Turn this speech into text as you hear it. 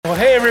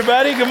Hey,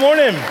 everybody. Good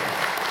morning.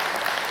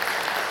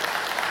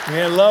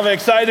 Man, love it.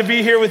 Excited to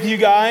be here with you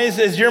guys.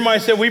 As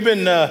Jeremiah said, we've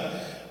been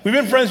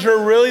friends for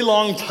a really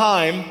long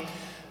time.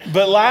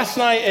 But last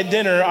night at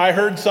dinner, I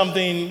heard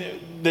something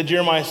that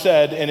Jeremiah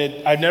said,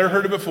 and I've never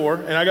heard it before.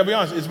 And I got to be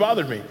honest, it's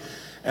bothered me.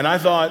 And I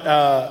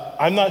thought,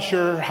 I'm not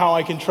sure how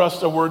I can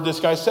trust a word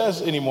this guy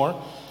says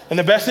anymore. And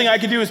the best thing I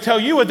can do is tell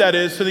you what that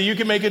is so that you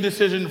can make a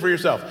decision for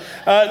yourself.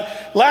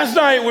 Last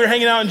night we were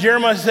hanging out and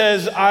Jeremiah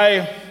says,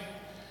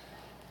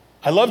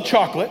 I love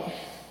chocolate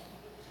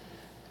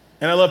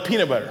and I love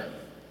peanut butter.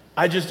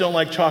 I just don't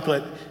like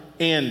chocolate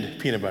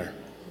and peanut butter.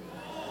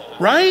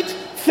 Right?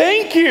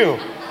 Thank you.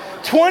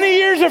 20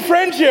 years of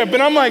friendship.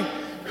 And I'm like,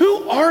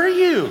 who are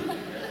you?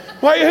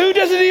 Why, who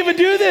doesn't even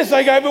do this? So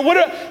then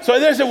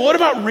I said, what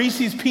about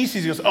Reese's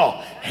Pieces? He goes, oh,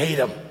 hate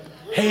them,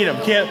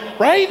 can't,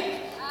 right?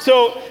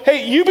 So,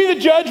 hey, you be the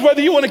judge whether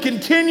you want to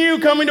continue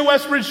coming to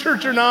Westbridge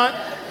Church or not.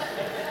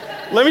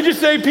 Let me just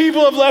say,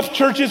 people have left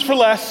churches for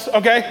less,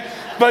 okay?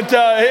 But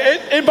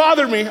it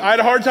bothered me. I had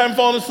a hard time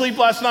falling asleep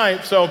last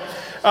night. So,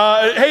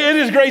 hey, it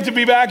is great to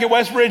be back at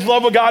Westbridge.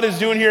 Love what God is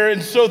doing here,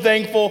 and so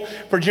thankful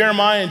for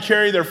Jeremiah and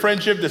Cherry, their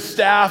friendship, the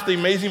staff, the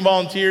amazing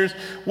volunteers.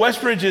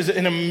 Westbridge is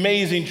an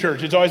amazing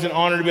church. It's always an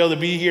honor to be able to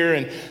be here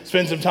and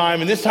spend some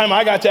time. And this time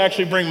I got to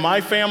actually bring my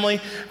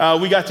family.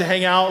 We got to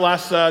hang out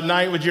last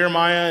night with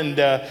Jeremiah and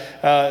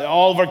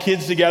all of our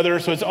kids together.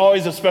 So it's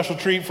always a special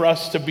treat for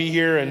us to be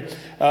here. And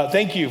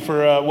thank you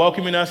for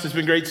welcoming us. It's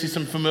been great to see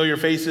some familiar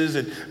faces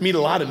and meet a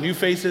lot of new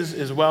faces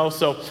as well.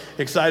 So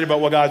excited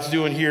about what God's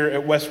doing here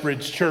at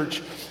Westbridge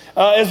Church.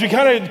 As we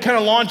kind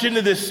of launch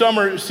into this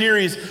summer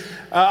series,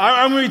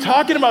 I'm going to be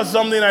talking about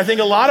something I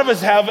think a lot of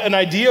us have an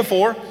idea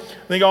for.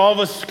 I think all of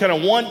us kind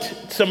of want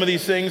some of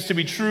these things to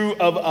be true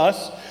of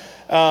us,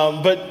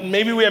 but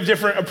maybe we have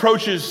different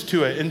approaches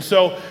to it. And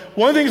so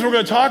one of the things we're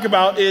going to talk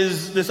about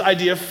is this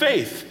idea of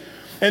faith.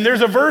 And there's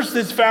a verse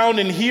that's found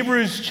in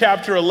Hebrews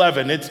chapter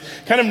 11. It's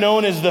kind of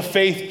known as the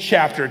faith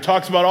chapter. It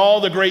talks about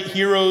all the great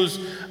heroes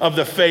of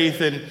the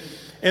faith. And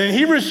in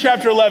Hebrews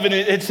chapter 11,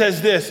 it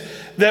says this,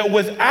 that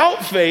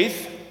without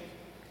faith,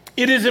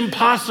 it is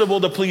impossible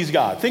to please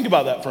God. Think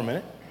about that for a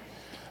minute.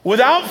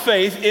 Without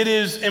faith, it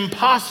is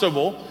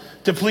impossible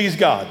to please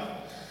God.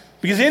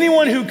 Because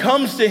anyone who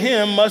comes to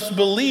him must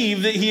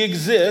believe that he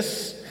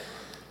exists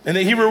and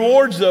that he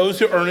rewards those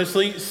who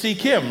earnestly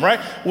seek him, right?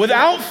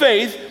 Without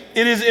faith,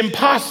 it is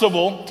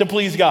impossible to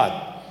please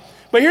God.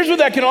 But here's what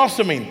that can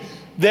also mean,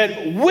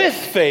 that with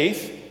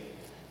faith,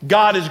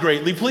 God is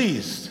greatly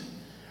pleased.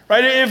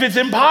 Right? If it's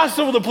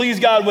impossible to please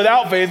God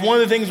without faith, one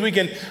of the things we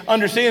can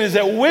understand is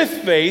that with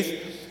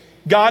faith,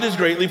 God is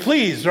greatly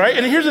pleased, right?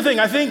 And here's the thing,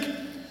 I think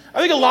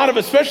a lot of,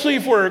 especially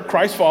if we're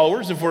Christ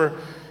followers, if we're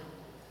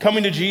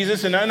coming to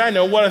Jesus, and I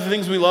know one of the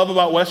things we love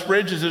about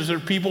Westbridge is there are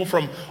people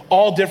from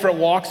all different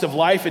walks of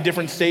life at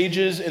different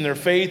stages in their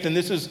faith, and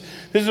this is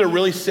a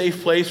really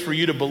safe place for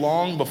you to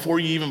belong before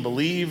you even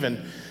believe.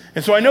 And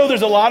so I know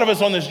there's a lot of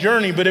us on this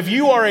journey, but if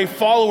you are a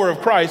follower of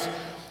Christ,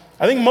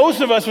 I think most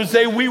of us would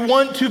say we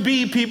want to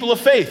be people of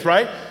faith,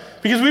 right?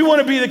 Because we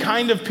want to be the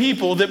kind of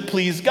people that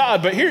please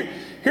God. But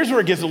here's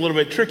where it gets a little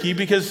bit tricky,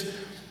 because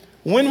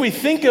when we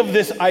think of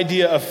this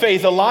idea of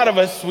faith, a lot of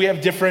us, we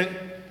have different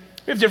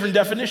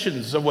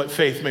definitions of what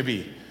faith may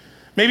be.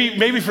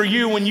 Maybe for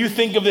you, when you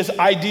think of this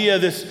idea,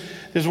 this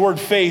word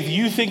faith,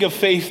 you think of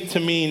faith to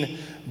mean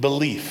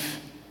belief,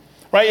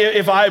 right?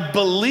 If I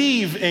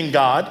believe in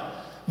God,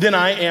 then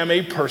I am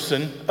a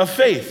person of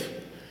faith.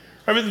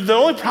 I mean, the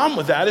only problem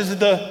with that is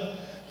that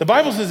the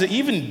Bible says that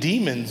even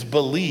demons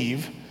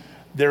believe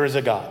there is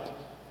a God.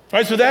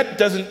 Right? So that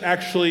doesn't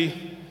actually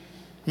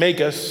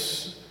make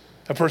us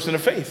a person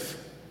of faith.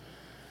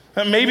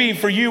 Maybe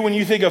for you, when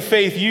you think of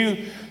faith,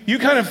 you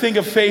kind of think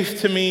of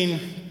faith to mean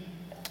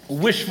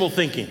wishful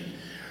thinking.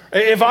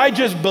 If I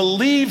just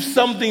believe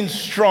something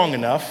strong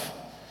enough,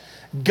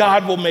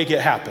 God will make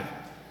it happen.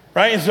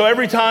 Right? And so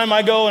every time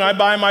I go and I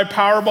buy my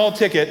Powerball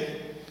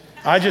ticket,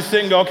 I just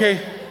think, okay,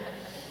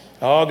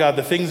 oh God,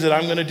 the things that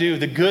I'm going to do,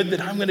 the good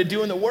that I'm going to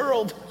do in the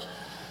world.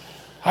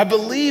 I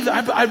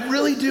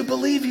really do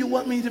believe you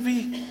want me to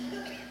be,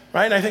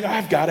 right? And I think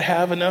I've got to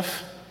have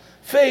enough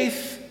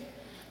faith.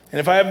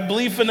 And if I have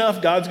belief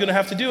enough, God's going to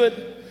have to do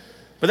it.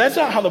 But that's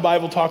not how the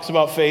Bible talks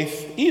about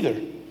faith either.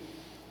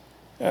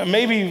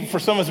 Maybe for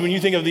some of us, when you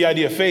think of the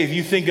idea of faith,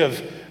 you think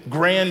of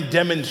grand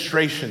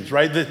demonstrations,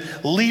 right? The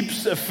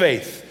leaps of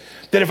faith.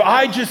 That if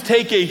I just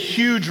take a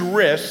huge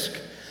risk,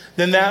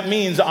 then that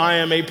means I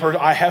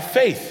have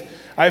faith.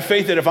 I have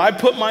faith that if I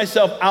put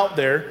myself out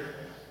there,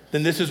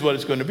 then this is what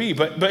it's going to be.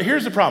 But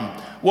here's the problem.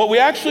 What we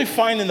actually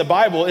find in the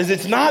Bible is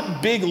it's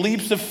not big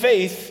leaps of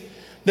faith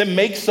that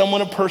make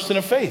someone a person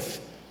of faith.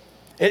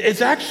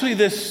 It's actually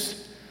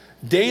this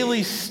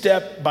daily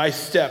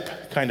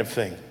step-by-step kind of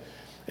thing.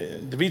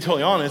 To be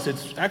totally honest,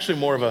 it's actually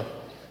more of a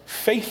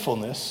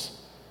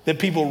faithfulness that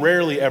people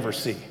rarely ever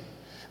see.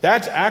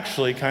 That's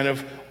actually kind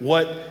of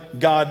what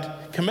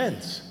God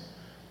commends.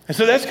 And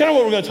so that's kind of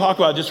what we're going to talk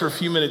about just for a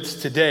few minutes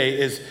today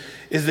is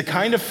the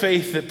kind of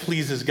faith that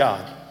pleases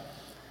God.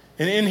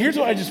 And here's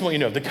what I just want you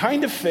to know. The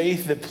kind of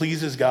faith that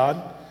pleases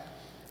God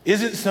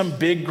isn't some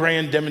big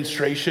grand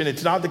demonstration.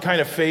 It's not the kind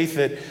of faith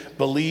that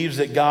believes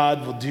that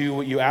God will do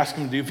what you ask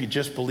him to do if you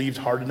just believed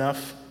hard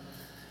enough.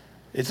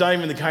 It's not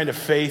even the kind of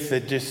faith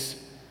that just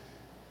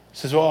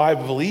says, well, I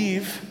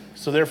believe,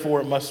 so therefore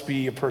it must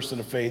be a person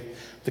of faith.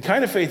 The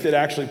kind of faith that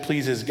actually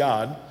pleases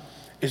God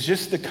is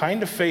just the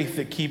kind of faith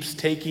that keeps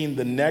taking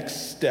the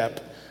next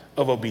step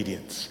of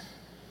obedience.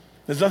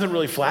 There's nothing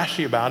really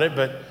flashy about it,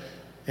 but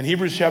in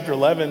Hebrews chapter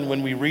 11,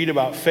 when we read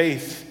about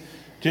faith,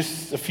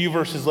 just a few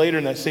verses later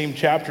in that same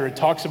chapter, it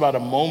talks about a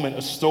moment,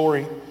 a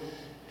story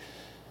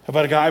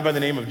about a guy by the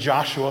name of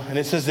Joshua. And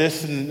it says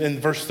this in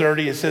verse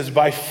 30, it says,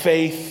 by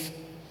faith,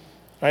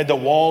 right, the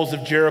walls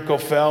of Jericho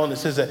fell. And it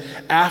says that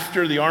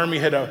after the army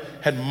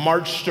had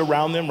marched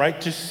around them,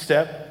 right, just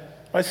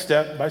step by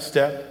step by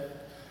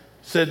step,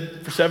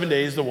 said for 7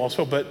 days the walls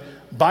fell. But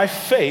by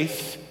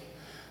faith,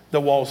 the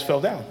walls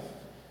fell down.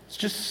 It's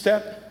just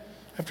step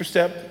after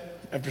step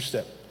after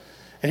step.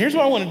 And here's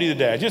what I want to do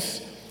today.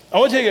 I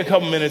want to take a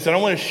couple minutes and I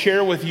want to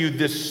share with you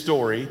this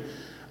story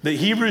that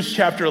Hebrews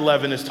chapter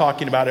 11 is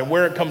talking about and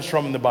where it comes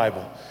from in the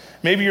Bible.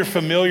 Maybe you're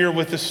familiar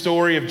with the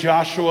story of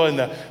Joshua and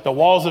the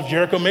walls of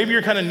Jericho. Maybe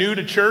you're kind of new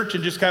to church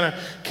and just kind of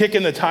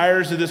kicking the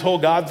tires of this whole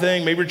God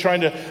thing. Maybe you're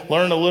trying to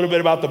learn a little bit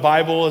about the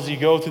Bible as you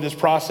go through this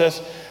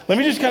process. Let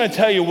me just kind of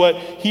tell you what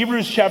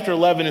Hebrews chapter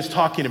 11 is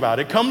talking about.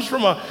 It comes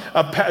from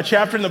a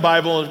chapter in the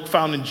Bible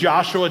found in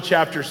Joshua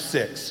chapter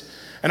 6.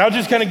 And I'll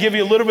just kind of give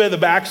you a little bit of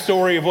the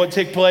backstory of what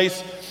took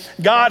place.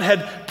 God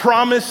had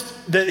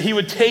promised that he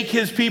would take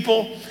his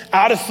people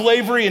out of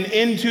slavery and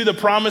into the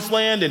promised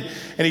land. And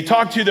he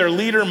talked to their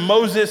leader,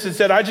 Moses, and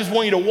said, I just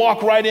want you to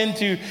walk right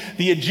into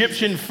the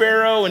Egyptian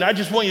Pharaoh. And I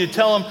just want you to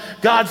tell him,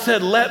 God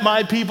said, let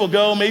my people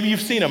go. Maybe you've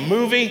seen a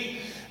movie.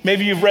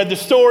 Maybe you've read the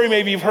story.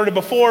 Maybe you've heard it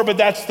before, but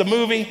that's the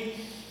movie.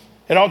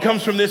 It all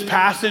comes from this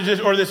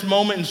passage or this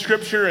moment in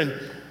scripture. And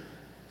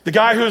the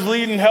guy who was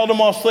leading, held them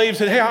all slaves,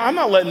 said, hey, I'm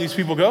not letting these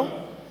people go.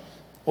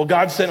 Well,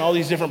 God sent all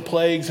these different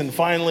plagues, and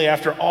finally,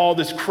 after all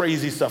this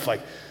crazy stuff,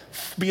 like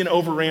being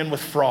overran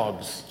with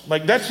frogs,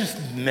 like that's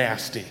just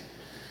nasty,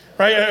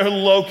 right?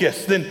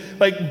 Locusts, then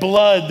like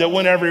blood that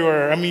went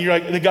everywhere. I mean, you're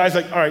like, the guy's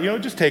like, all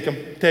right, just take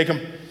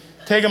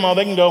them all,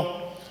 they can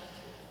go.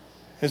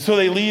 And so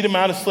they lead them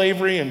out of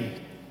slavery, and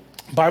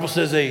the Bible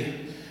says they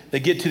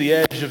get to the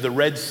edge of the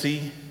Red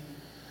Sea,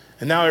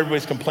 and now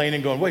everybody's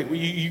complaining, going, wait,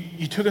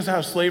 you took us out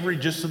of slavery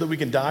just so that we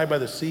can die by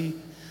the sea?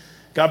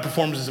 God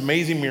performs this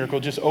amazing miracle,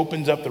 just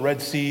opens up the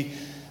Red Sea.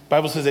 The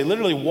Bible says they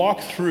literally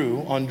walked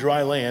through on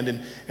dry land.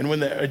 And when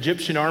the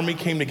Egyptian army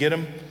came to get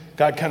them,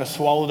 God kind of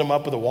swallowed them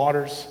up with the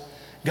waters.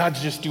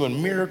 God's just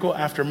doing miracle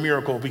after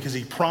miracle because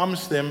he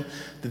promised them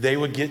that they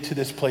would get to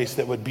this place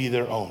that would be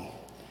their own.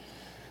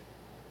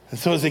 And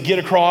so as they get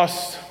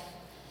across,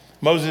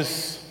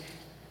 Moses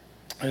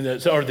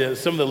and some of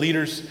the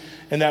leaders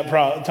in that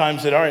time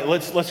said, all right,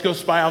 let's go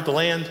spy out the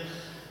land.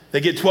 They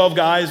get 12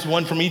 guys,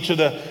 one from each of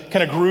the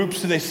kind of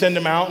groups, and they send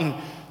them out. And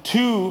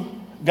 2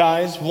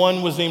 guys,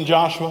 one was named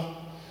Joshua.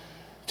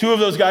 2 of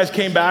those guys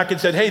came back and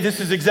said, hey,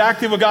 this is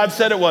exactly what God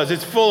said it was.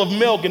 It's full of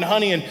milk and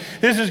honey, and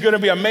this is going to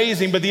be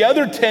amazing. But the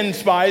other 10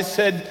 spies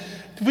said,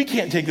 we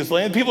can't take this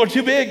land. People are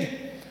too big.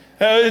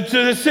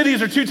 The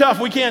cities are too tough.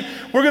 We're going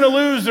to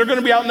lose. They're going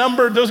to be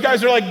outnumbered. Those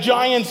guys are like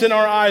giants in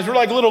our eyes. We're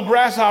like little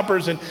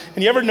grasshoppers. And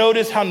you ever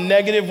notice how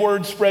negative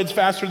words spreads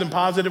faster than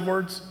positive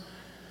words?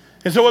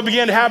 And so what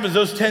began to happen is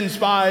those 10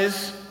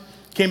 spies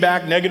came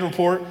back, negative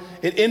report.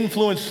 It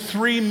influenced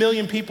 3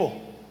 million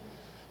people.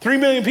 3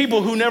 million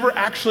people who never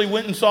actually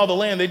went and saw the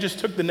land. They just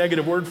took the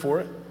negative word for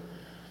it.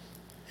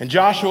 And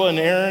Joshua and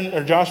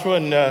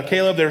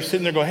Caleb, they were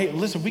sitting there going, hey,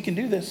 listen, we can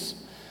do this.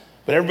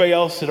 But everybody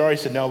else had already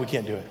said, no, we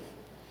can't do it.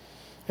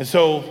 And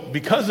so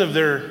because of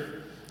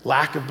their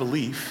lack of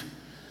belief,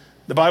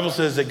 the Bible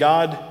says that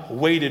God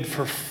waited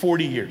for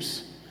 40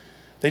 years.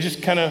 They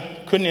just kind of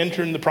couldn't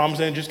enter in the promised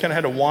land, just kind of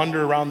had to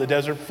wander around the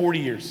desert 40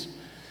 years.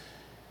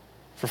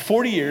 For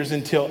 40 years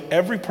until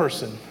every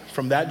person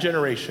from that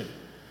generation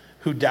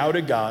who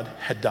doubted God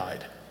had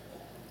died.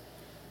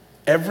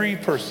 Every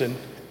person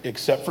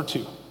except for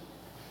 2,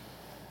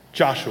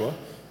 Joshua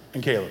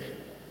and Caleb.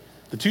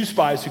 The 2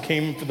 spies who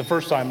came for the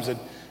first time and said,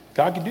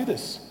 God can do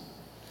this.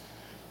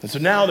 And so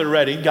now they're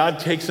ready. God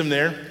takes them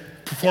there,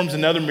 performs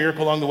another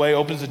miracle along the way,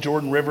 opens the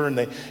Jordan River, and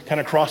they kind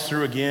of cross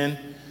through again.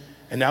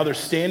 And now they're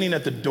standing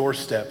at the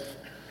doorstep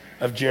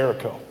of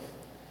Jericho.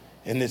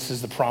 And this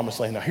is the promised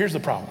land. Now here's the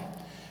problem.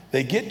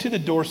 They get to the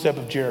doorstep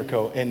of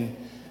Jericho, and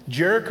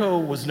Jericho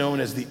was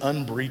known as the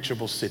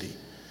unbreachable city.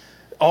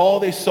 All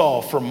they saw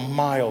for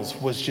miles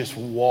was just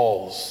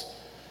walls.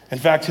 In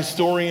fact,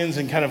 historians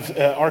and kind of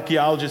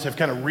archaeologists have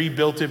kind of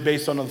rebuilt it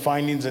based on the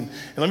findings. And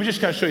let me just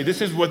kind of show you.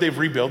 This is what they've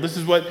rebuilt. This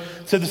is what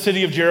the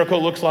city of Jericho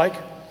looks like.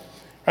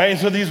 Right? And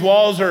so these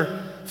walls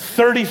are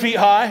 30 feet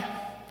high.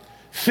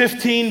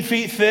 15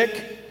 feet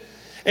thick.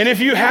 And if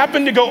you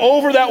happen to go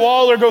over that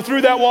wall or go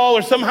through that wall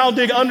or somehow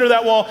dig under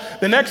that wall,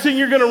 the next thing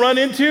you're going to run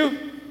into,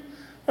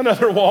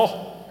 another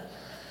wall.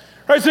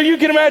 Right? So you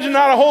can imagine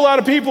not a whole lot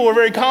of people were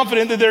very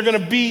confident that they're going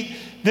to beat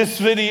this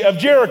city of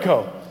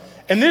Jericho.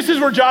 And this is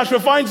where Joshua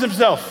finds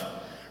himself,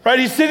 right?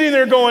 He's sitting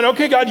there going,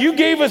 okay, God, you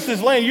gave us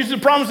this land, you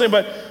just promised it,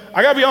 but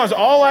I gotta be honest,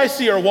 all I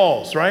see are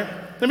walls, right?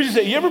 Let me just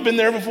say, you ever been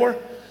there before?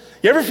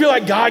 You ever feel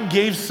like God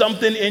gave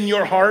something in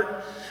your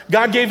heart?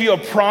 God gave you a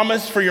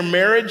promise for your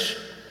marriage,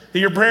 that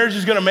your marriage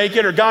is gonna make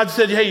it, or God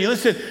said, hey,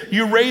 listen,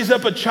 you raise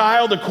up a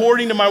child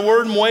according to my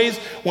word and ways.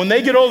 When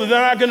they get older,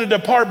 they're not gonna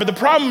depart. But the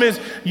problem is,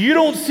 you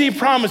don't see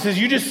promises,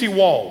 you just see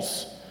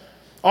walls.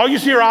 All you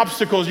see are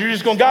obstacles. You're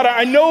just going, God,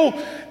 I know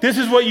this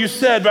is what you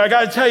said, but I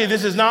gotta tell you,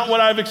 this is not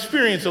what I've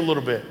experienced a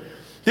little bit.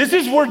 This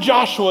is where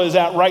Joshua is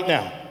at right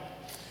now.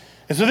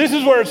 And so this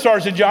is where it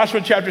starts in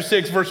Joshua chapter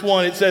 6, verse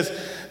 1. It says,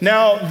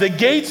 now the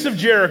gates of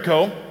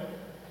Jericho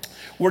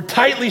were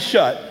tightly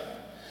shut.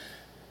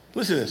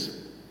 Listen to this.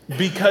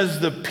 Because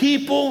the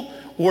people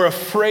were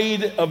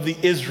afraid of the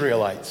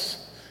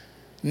Israelites.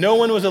 No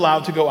one was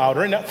allowed to go out.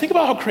 Right now, think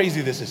about how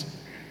crazy this is.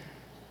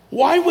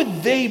 Why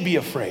would they be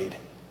afraid?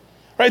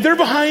 Right, they're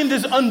behind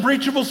this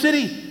unbreachable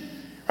city.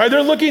 Right,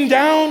 they're looking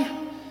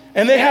down,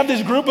 and they have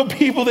this group of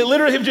people that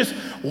literally have just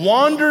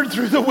wandered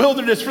through the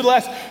wilderness for the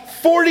last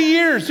 40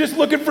 years, just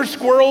looking for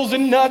squirrels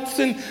and nuts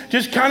and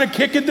just kind of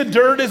kicking the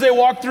dirt as they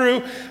walk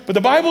through. But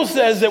the Bible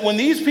says that when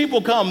these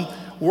people come,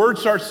 word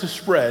starts to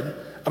spread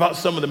about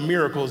some of the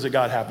miracles that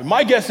God happened.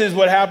 My guess is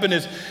what happened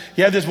is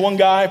you had this one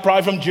guy,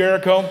 probably from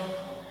Jericho.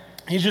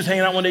 He's just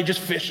hanging out one day, just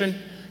fishing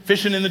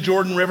in the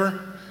Jordan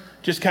River,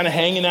 just kind of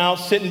hanging out,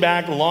 sitting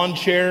back, a lawn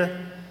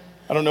chair.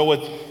 I don't know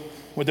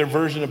what their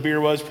version of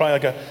beer was, probably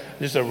like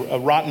just a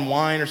rotten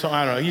wine or something.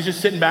 I don't know. He's just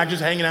sitting back,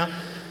 just hanging out.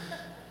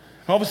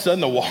 All of a sudden,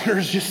 the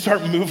waters just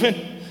start moving,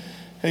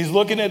 and he's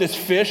looking at his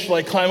fish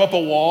like climb up a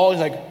wall. He's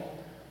like,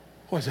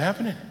 what's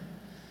happening? And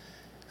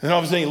then all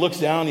of a sudden, he looks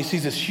down, he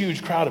sees this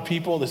huge crowd of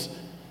people, this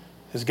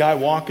guy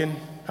walking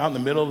out in the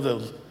middle of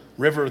the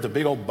river with a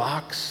big old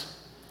box,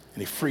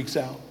 and he freaks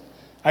out.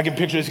 I can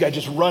picture this guy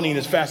just running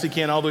as fast as he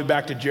can all the way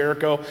back to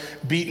Jericho,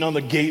 beating on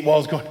the gate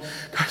walls, going,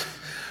 God,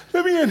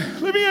 let me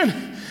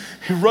in.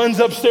 He runs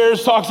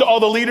upstairs, talks to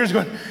all the leaders,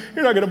 going,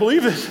 you're not going to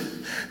believe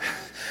this.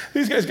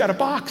 These guys got a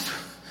box.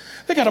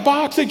 They got a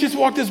box. They just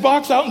walked this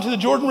box out into the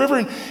Jordan River,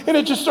 and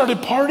it just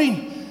started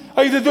parting.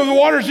 Like the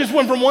waters just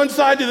went from one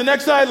side to the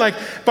next side. Like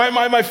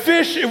my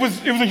fish, it was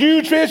a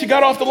huge fish. He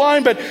got off the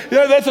line, but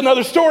that's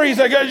another story. He's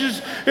like,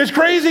 it's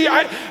crazy.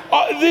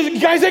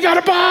 These guys, they got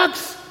a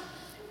box.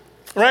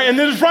 Right? And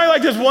there's probably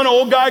like this one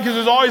old guy, because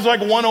there's always like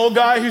one old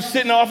guy who's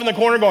sitting off in the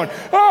corner going,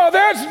 oh,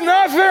 that's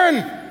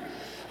nothing.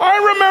 I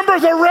remember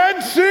the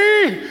Red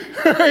Sea.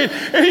 Right?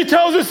 And he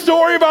tells a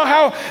story about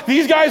how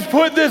these guys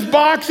put this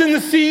box in the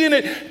sea and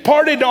it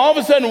parted, and all of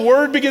a sudden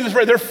word begins to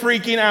spread. They're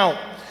freaking out.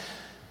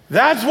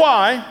 That's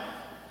why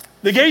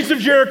the gates of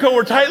Jericho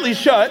were tightly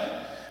shut,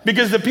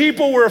 because the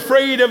people were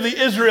afraid of the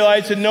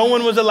Israelites and no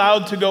one was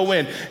allowed to go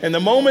in. And the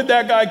moment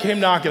that guy came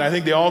knocking, I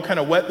think they all kind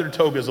of wet their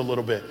togas a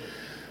little bit.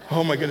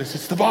 Oh my goodness,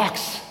 it's the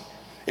box.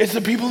 It's the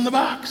people in the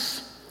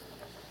box.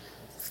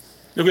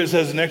 Look what it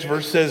says, the next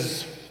verse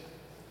says,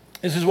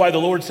 this is why the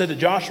Lord said to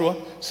Joshua,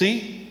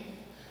 see,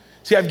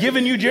 I've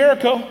given you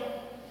Jericho.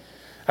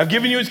 I've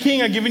given you its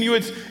king. I've given you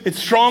its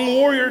strong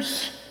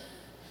warriors.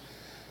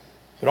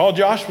 But all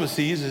Joshua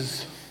sees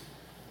is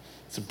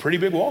some pretty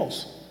big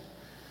walls.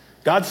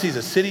 God sees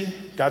a city.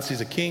 God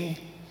sees a king.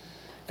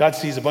 God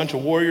sees a bunch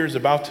of warriors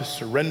about to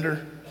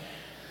surrender.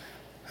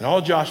 And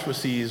all Joshua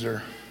sees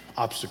are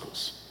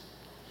obstacles.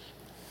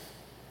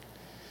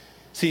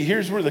 See,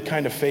 here's where the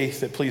kind of faith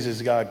that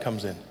pleases God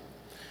comes in.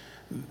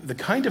 The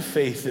kind of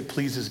faith that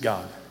pleases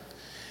God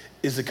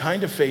is the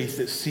kind of faith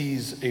that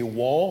sees a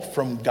wall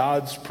from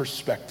God's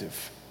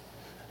perspective,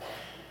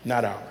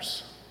 not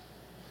ours.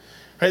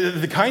 Right?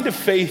 The kind of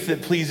faith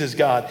that pleases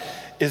God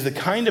is the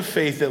kind of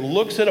faith that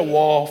looks at a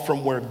wall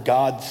from where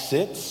God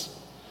sits,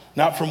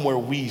 not from where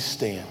we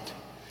stand.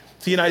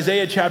 See, in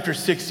Isaiah chapter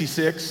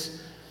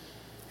 66,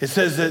 it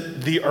says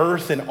that the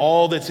earth and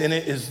all that's in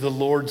it is the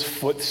Lord's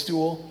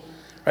footstool.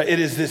 Right? It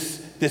is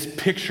this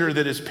picture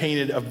that is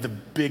painted of the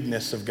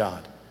bigness of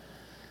God.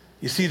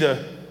 You see,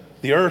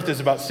 the earth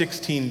is about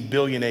 16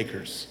 billion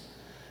acres.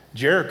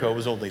 Jericho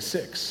was only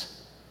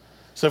 6.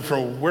 So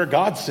from where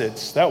God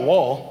sits, that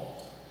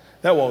wall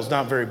is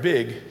not very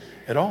big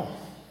at all.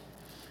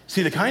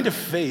 See, the kind of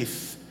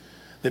faith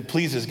that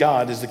pleases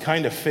God is the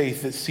kind of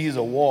faith that sees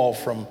a wall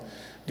from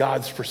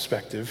God's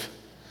perspective,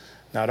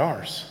 not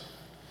ours.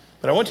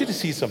 But I want you to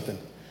see something.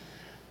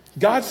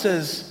 God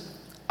says,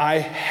 I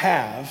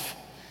have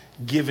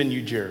given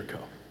you Jericho,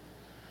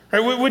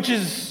 right? Which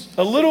is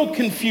a little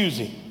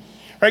confusing,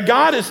 right?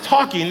 God is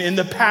talking in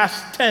the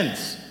past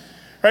tense,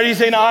 right? He's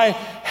saying, I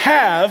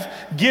have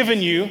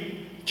given you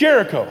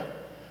Jericho,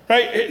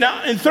 right?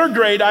 Now, in 3rd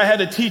grade, I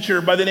had a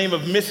teacher by the name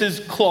of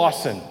Mrs.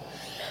 Clausen.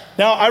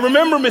 Now, I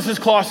remember Mrs.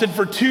 Clausen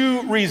for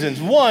 2 reasons.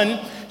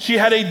 One, she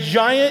had a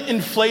giant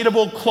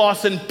inflatable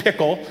Clausen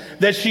pickle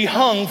that she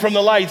hung from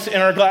the lights in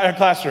our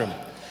classroom.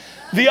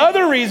 The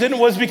other reason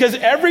was because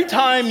every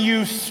time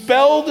you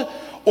spelled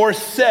or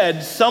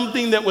said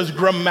something that was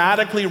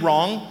grammatically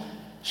wrong,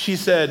 she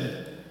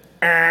said,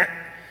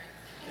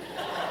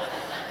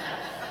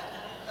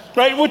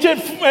 right? Which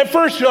at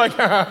first you're like,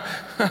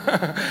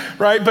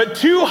 right? But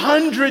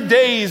 200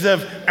 days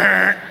of,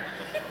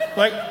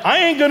 like,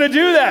 I ain't gonna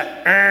do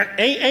that.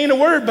 Ain't a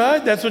word,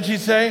 bud. That's what she'd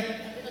say.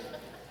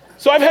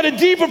 So I've had a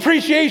deep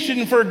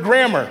appreciation for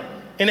grammar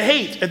and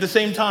hate at the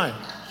same time.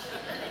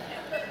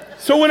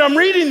 So when I'm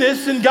reading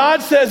this and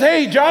God says,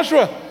 hey,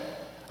 Joshua,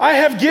 I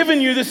have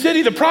given you the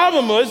city. The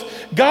problem was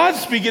God's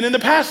speaking in the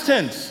past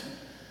tense.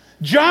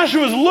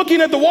 Joshua's looking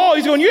at the wall.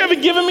 He's going, you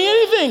haven't given me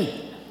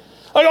anything.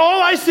 Like,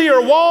 all I see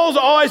are walls.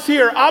 All I see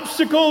are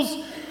obstacles.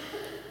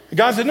 And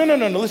God said, no,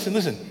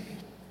 listen.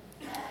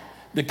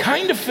 The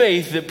kind of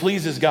faith that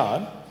pleases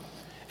God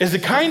is the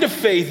kind of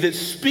faith that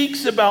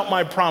speaks about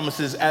my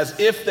promises as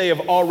if they have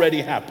already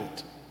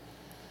happened.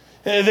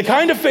 The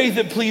kind of faith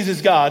that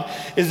pleases God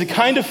is the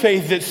kind of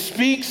faith that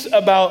speaks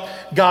about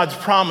God's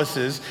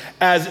promises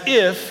as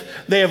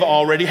if they have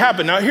already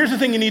happened. Now, here's the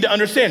thing you need to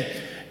understand.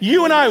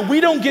 You and I, we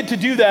don't get to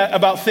do that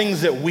about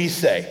things that we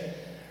say,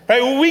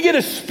 right? We get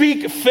to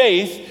speak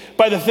faith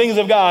by the things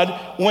of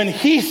God when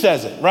He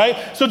says it,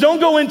 right? So don't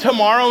go in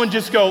tomorrow and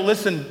just go,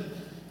 listen,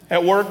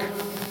 at work,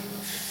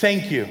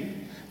 thank you.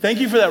 Thank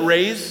you for that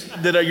raise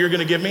that you're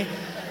gonna give me.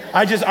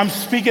 I'm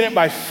speaking it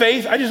by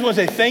faith. I just wanna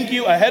say thank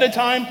you ahead of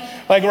time.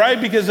 Like, right,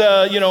 because,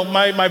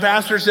 my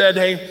pastor said,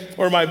 hey,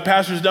 or my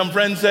pastor's dumb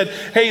friend said,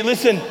 hey,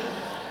 listen,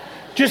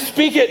 just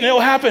speak it and it'll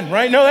happen,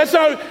 right? No, that's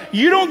not,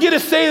 you don't get to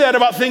say that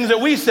about things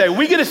that we say.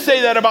 We get to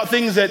say that about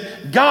things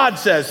that God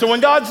says. So when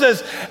God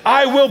says,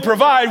 I will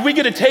provide, we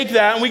get to take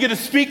that and we get to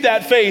speak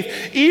that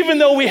faith, even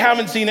though we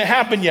haven't seen it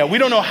happen yet. We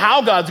don't know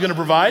how God's gonna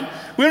provide.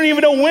 We don't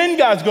even know when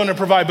God's gonna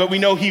provide, but we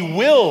know He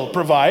will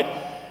provide.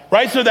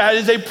 Right? So that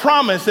is a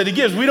promise that He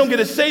gives. We don't get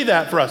to say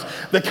that for us.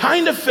 The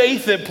kind of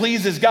faith that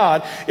pleases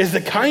God is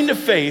the kind of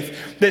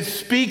faith that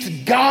speaks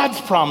God's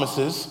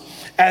promises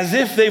as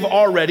if they've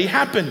already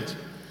happened.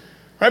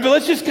 Right? But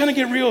let's just kind of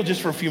get real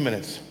just for a few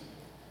minutes.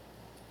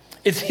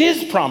 It's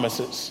His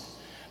promises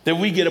that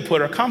we get to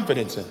put our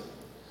confidence in.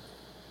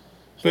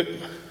 But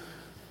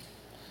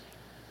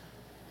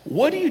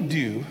what do you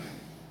do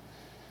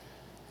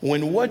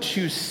when what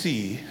you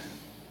see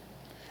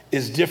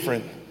is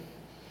different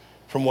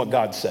from what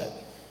God said?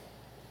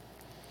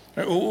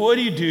 What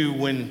do you do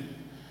when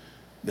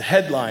the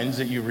headlines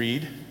that you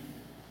read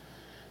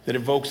that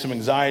evoke some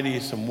anxiety,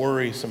 some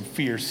worry, some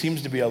fear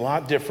seems to be a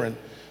lot different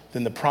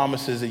than the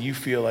promises that you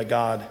feel like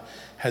God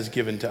has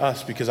given to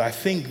us? Because I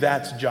think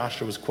that's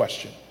Joshua's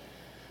question.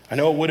 I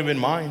know it would have been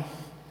mine,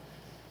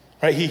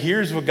 right? He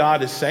hears what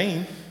God is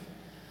saying,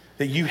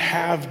 that you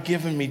have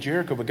given me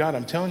Jericho, but God,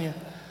 I'm telling you,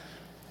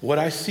 what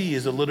I see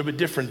is a little bit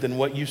different than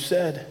what you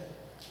said.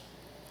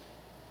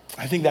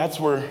 I think that's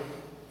where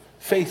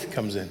faith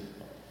comes in.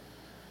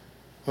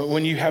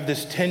 When you have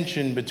this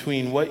tension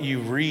between what you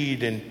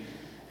read and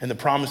the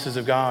promises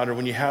of God, or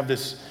when you have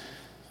this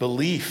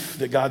belief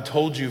that God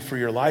told you for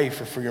your life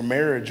or for your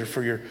marriage or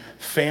for your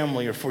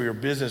family or for your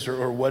business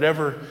or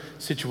whatever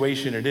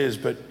situation it is.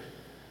 But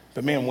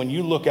man, when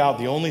you look out,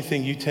 the only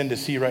thing you tend to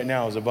see right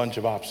now is a bunch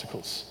of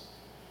obstacles.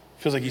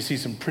 It feels like you see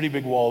some pretty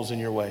big walls in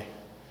your way.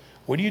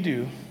 What do you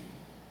do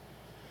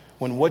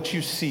when what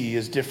you see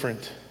is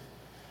different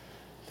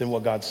than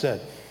what God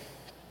said?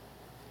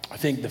 I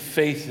think the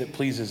faith that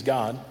pleases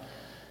God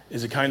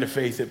is a kind of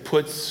faith that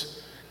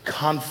puts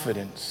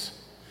confidence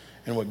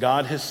in what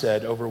God has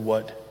said over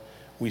what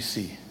we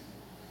see.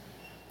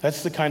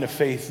 That's the kind of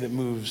faith that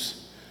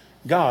moves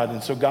God.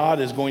 And so God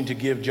is going to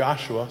give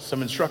Joshua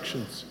some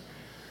instructions.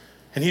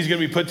 And he's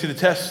going to be put to the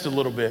test a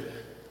little bit.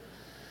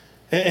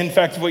 In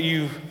fact, what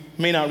you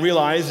may not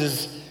realize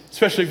is,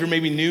 especially if you're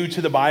maybe new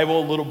to the Bible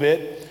a little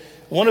bit,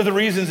 one of the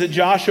reasons that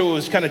Joshua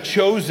was kind of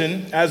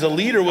chosen as a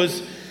leader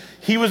was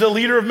he was a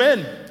leader of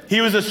men. He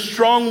was a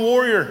strong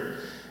warrior.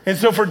 And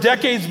so for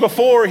decades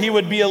before, he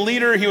would be a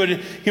leader. He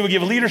would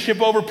give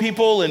leadership over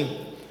people.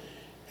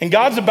 And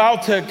God's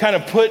about to kind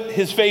of put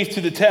his faith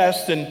to the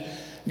test. And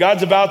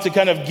God's about to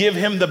kind of give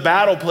him the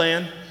battle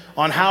plan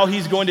on how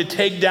he's going to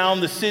take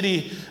down the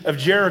city of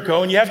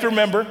Jericho. And you have to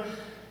remember,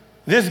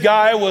 this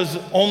guy was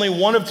only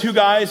one of two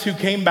guys who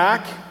came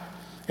back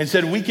and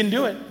said, we can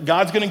do it.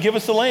 God's going to give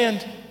us the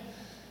land.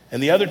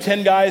 And the other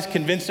 10 guys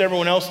convinced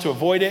everyone else to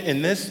avoid it.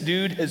 And this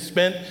dude has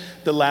spent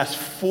the last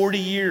 40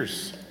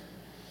 years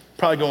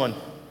probably going,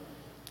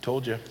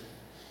 told you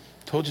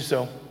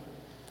so.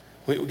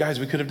 Guys,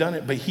 we could have done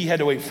it. But he had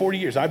to wait 40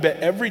 years. I bet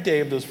every day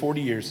of those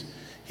 40 years,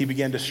 he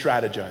began to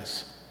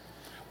strategize.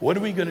 What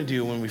are we going to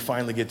do when we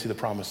finally get to the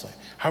promised land?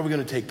 How are we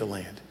going to take the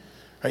land?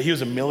 Right? He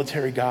was a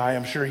military guy.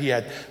 I'm sure he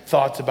had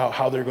thoughts about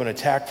how they're going to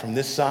attack from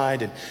this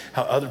side and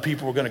how other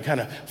people were going to kind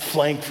of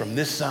flank from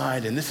this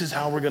side. And this is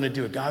how we're going to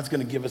do it. God's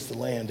going to give us the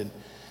land.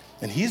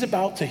 And he's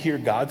about to hear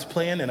God's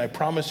plan. And I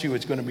promise you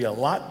it's going to be a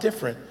lot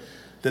different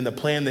than the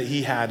plan that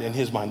he had in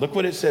his mind. Look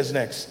what it says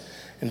next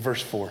in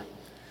verse 4.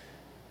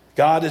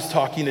 God is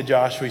talking to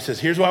Joshua. He says,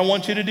 here's what I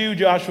want you to do,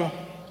 Joshua.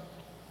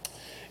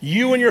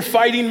 You and your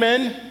fighting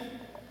men,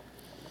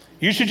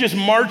 you should just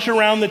march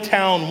around the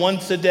town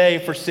once a day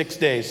for 6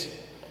 days.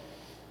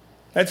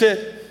 That's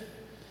it.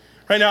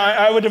 Right now,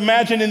 I would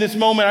imagine in this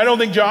moment, I don't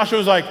think Joshua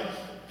was like,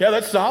 Yeah,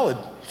 that's solid.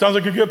 Sounds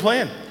like a good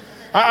plan.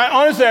 I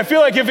honestly, I feel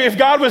like if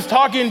God was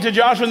talking to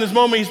Joshua in this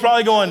moment, he's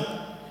probably going,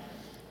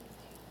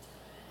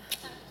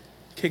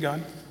 okay,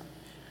 God,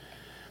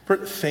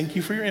 thank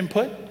you for your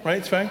input, right?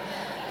 It's fine.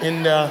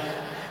 In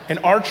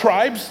our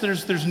tribes,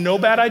 there's no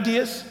bad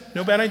ideas,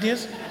 no bad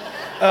ideas.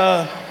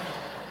 But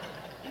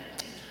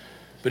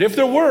if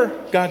there were,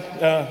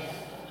 God,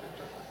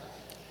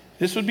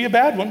 this would be a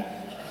bad one.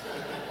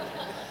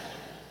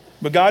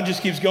 But God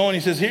just keeps going. He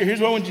says,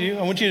 here's what I want you to do.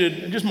 I want you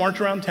to just march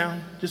around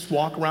town. Just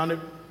walk around it,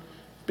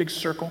 big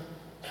circle.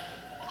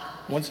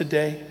 Once a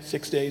day,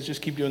 6 days,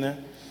 just keep doing that.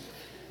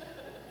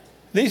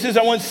 Then he says,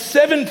 I want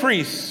 7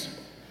 priests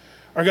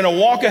are going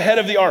to walk ahead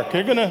of the ark.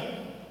 They're going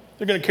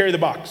to carry the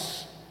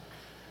box.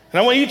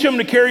 And I want each of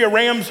them to carry a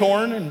ram's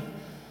horn. And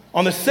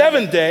on the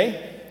 7th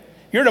day,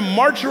 you're to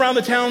march around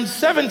the town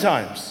 7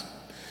 times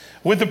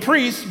with the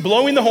priests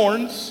blowing the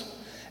horns.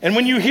 And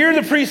when you hear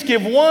the priest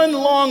give one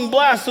long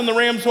blast on the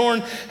ram's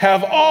horn,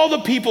 have all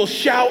the people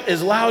shout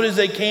as loud as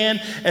they can,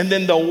 and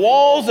then the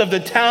walls of the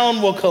town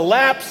will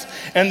collapse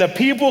and the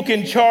people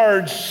can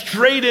charge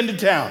straight into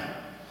town.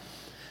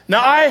 Now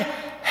I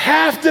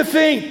have to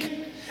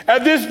think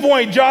at this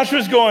point,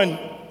 Joshua's going,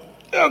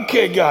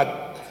 okay,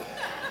 God,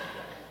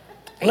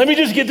 let me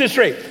just get this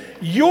straight.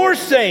 You're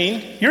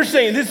saying,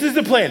 this is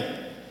the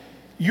plan.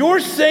 You're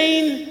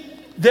saying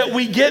that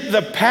we get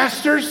the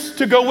pastors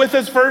to go with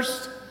us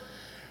first?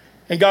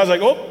 And God's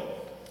like, oh,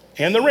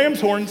 and the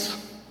ram's horns.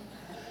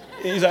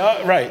 He's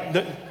like, oh,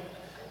 right.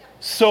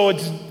 So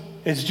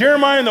it's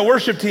Jeremiah and the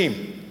worship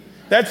team.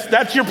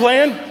 That's your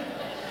plan?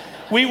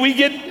 We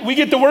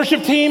get the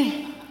worship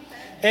team,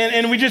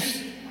 and we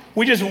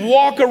just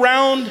walk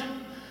around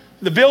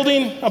the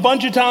building a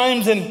bunch of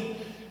times, and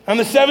on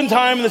the 7th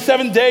time, and the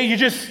 7th day, you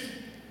just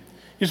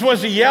want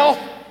us to yell,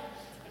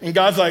 and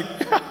God's like,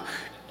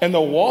 and the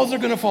walls are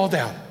gonna fall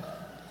down,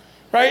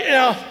 right?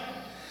 Now,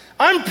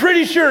 I'm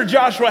pretty sure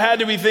Joshua had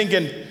to be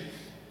thinking,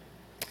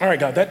 all right,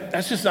 God,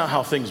 that's just not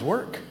how things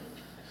work.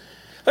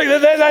 Like,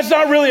 that's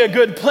not really a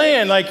good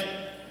plan. Like,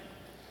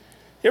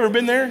 you ever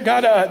been there?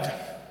 God,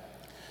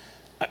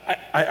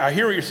 I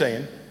hear what you're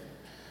saying.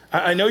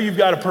 I know you've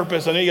got a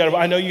purpose. I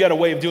know you got a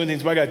way of doing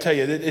things, but I got to tell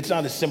you, it's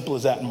not as simple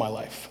as that in my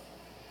life.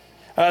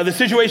 The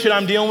situation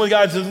I'm dealing with,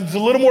 God, is a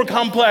little more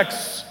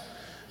complex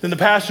than the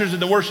pastors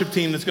and the worship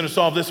team that's going to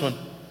solve this one.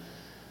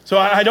 So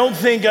I don't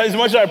think, as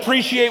much as I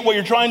appreciate what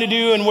you're trying to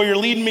do and where you're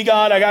leading me,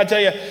 God, I got to tell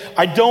you,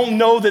 I don't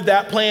know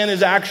that plan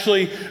is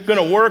actually going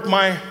to work.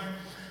 My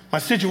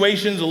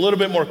situation's a little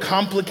bit more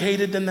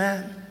complicated than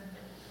that.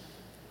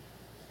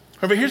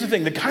 But here's the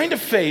thing. The kind of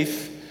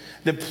faith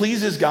that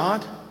pleases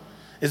God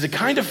is the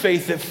kind of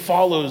faith that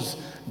follows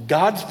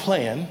God's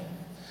plan,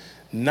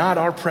 not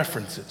our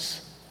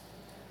preferences.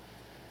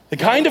 The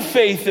kind of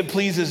faith that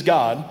pleases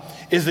God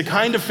is the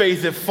kind of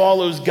faith that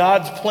follows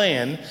God's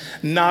plan,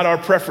 not our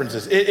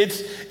preferences.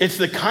 It's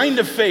the kind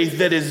of faith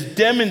that is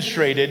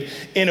demonstrated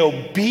in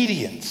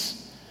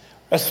obedience,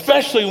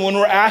 especially when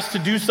we're asked to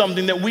do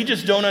something that we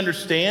just don't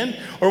understand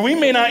or we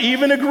may not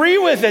even agree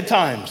with at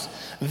times.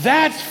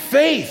 That's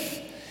faith.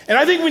 And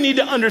I think we need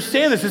to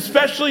understand this,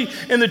 especially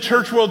in the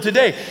church world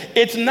today.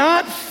 It's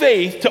not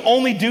faith to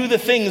only do the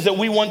things that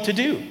we want to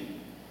do.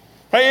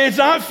 Right? It's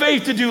not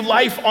faith to do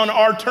life on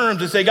our terms,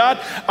 to say, God,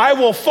 I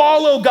will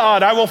follow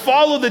God. I will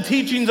follow the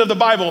teachings of the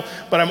Bible,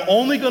 but I'm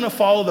only going to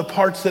follow the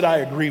parts that I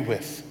agree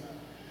with.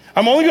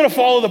 I'm only going to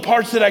follow the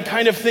parts that I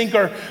kind of think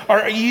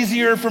are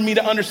easier for me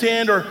to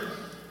understand. Or,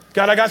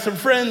 God, I got some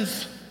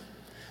friends.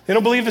 They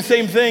don't believe the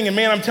same thing. And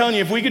man, I'm telling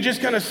you, if we could just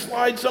kind of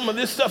slide some of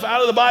this stuff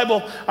out of the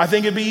Bible, I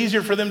think it'd be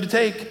easier for them to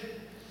take.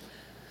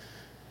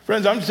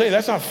 Friends, I'm just saying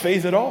that's not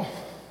faith at all.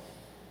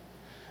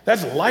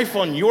 That's life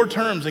on your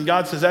terms, and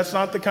God says that's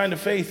not the kind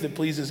of faith that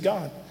pleases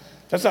God.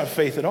 That's not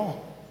faith at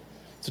all.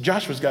 So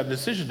Joshua's got a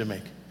decision to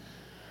make.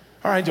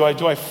 All right, do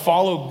I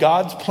follow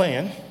God's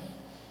plan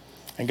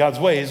and God's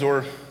ways,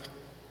 or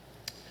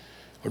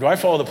do I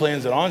follow the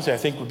plans that honestly I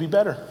think would be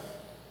better?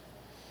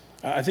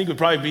 I think would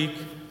probably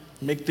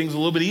make things a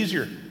little bit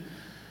easier.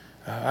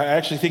 I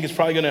actually think it's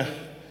probably going to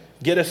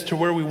get us to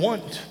where we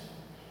want.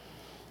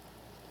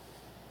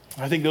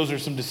 I think those are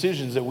some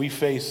decisions that we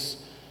face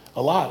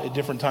a lot at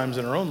different times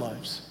in our own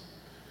lives.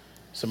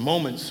 Some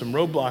moments, some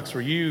roadblocks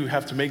where you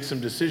have to make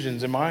some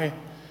decisions. Am I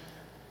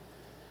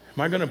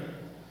going to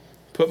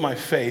put my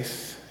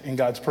faith in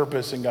God's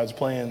purpose and God's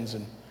plans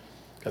and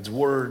God's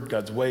word,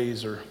 God's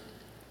ways, or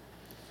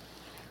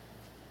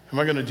am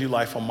I going to do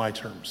life on my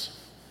terms?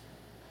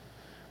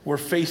 We're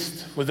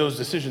faced with those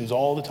decisions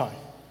all the time.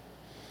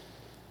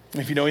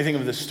 If you know anything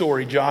of the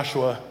story,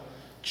 Joshua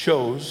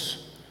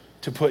chose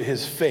to put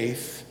his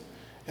faith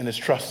and his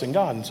trust in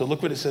God. And so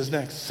look what it says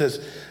next. It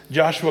says,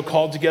 Joshua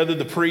called together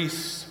the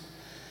priests.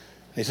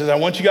 And he says, I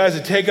want you guys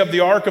to take up the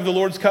ark of the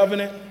Lord's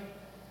covenant.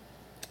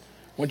 I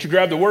want you to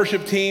grab the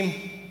worship team.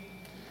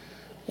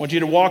 I want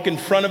you to walk in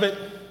front of it,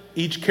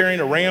 each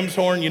carrying a ram's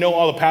horn. You know,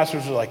 all the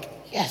pastors are like,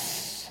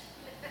 yes,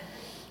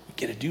 we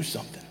get to do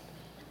something.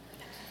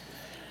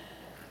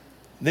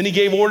 Then he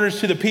gave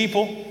orders to the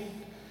people.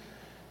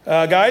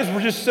 Guys,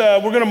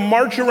 we're going to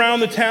march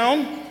around the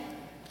town.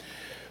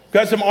 We've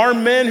got some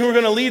armed men who are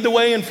going to lead the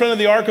way in front of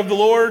the ark of the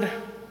Lord.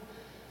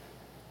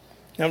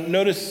 Now,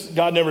 notice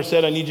God never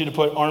said, I need you to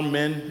put armed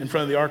men in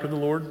front of the ark of the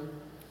Lord.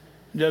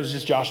 That was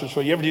just Joshua's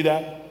way. You ever do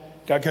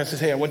that? God kind of says,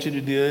 hey, I want you to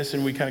do this.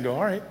 And we kind of go,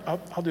 all right,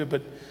 I'll do it.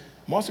 But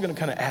I'm also going to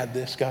kind of add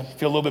this, God.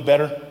 Feel a little bit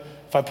better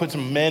if I put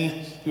some men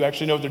who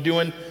actually know what they're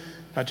doing,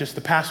 not just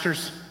the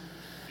pastors.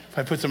 If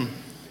I put some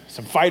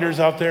fighters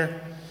out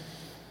there.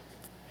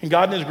 And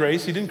God in his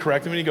grace, he didn't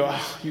correct him. And he'd go,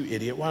 oh, you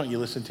idiot, why don't you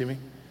listen to me?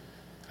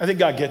 I think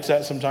God gets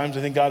that sometimes.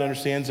 I think God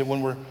understands that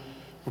when we're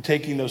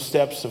taking those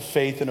steps of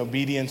faith and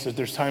obedience, that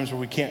there's times where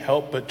we can't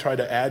help but try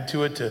to add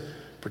to it to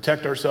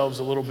protect ourselves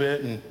a little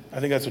bit. And I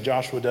think that's what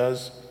Joshua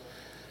does. It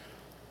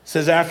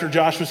says after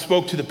Joshua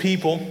spoke to the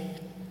people,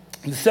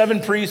 the 7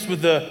 priests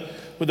with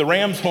the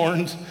ram's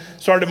horns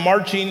started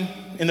marching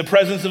in the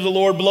presence of the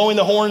Lord, blowing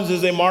the horns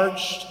as they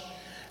marched.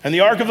 And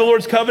the ark of the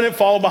Lord's covenant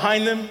followed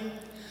behind them.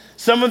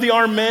 Some of the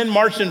armed men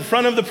marched in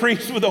front of the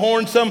priests with the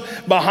horns, some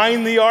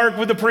behind the ark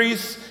with the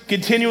priests,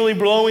 continually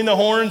blowing the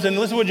horns. And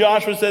listen to what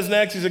Joshua says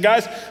next. He said,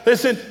 guys,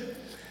 listen,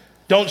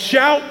 don't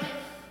shout,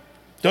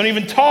 don't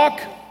even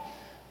talk.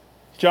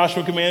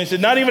 Joshua commanded, he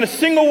said, not even a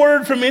single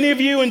word from any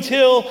of you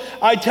until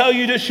I tell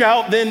you to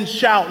shout, then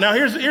shout. Now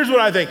here's what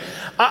I think.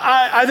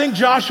 I think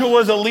Joshua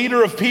was a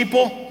leader of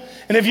people.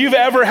 And if you've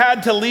ever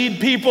had to lead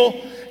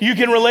people, you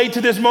can relate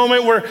to this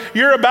moment where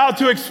you're about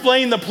to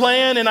explain the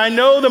plan. And I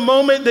know the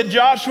moment that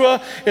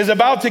Joshua is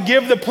about to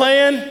give the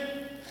plan,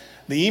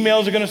 the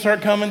emails are going to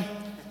start coming.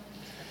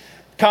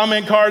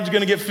 Comment cards are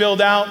going to get filled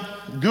out.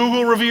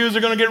 Google reviews are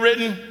going to get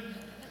written.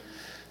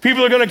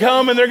 People are going to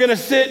come and they're going to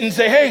sit and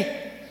say,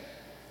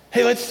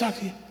 hey, let's talk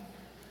to you.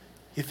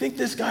 You think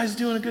this guy's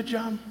doing a good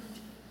job?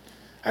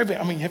 I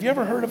mean, have you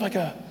ever heard of like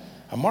a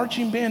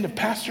marching band of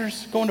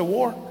pastors going to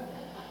war?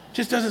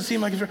 Just doesn't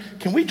seem like it's right.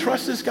 Can we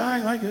trust this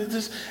guy like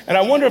this? And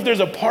I wonder if there's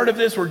a part of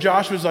this where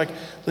Joshua's like,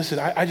 listen,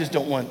 I just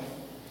don't want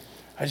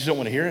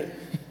to hear it.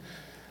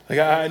 Like,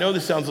 I know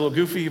this sounds a little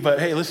goofy, but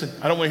hey, listen,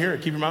 I don't want to hear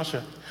it. Keep your mouth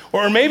shut.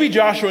 Or maybe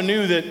Joshua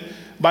knew that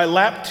by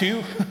lap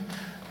 2,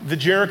 the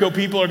Jericho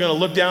people are going to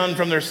look down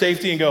from their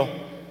safety and go,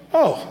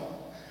 oh,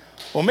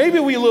 well, maybe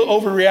we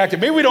overreacted.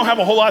 Maybe we don't have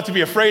a whole lot to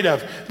be afraid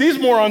of. These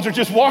morons are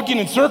just walking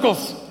in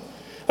circles.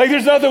 Like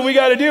there's nothing we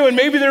got to do. And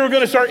maybe they were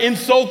going to start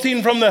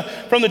insulting from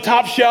the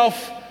top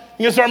shelf.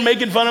 You're going to start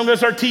making fun of them, going to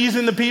start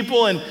teasing the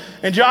people.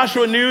 And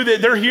Joshua knew that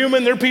they're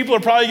human. Their people are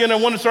probably going to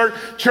want to start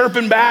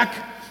chirping back.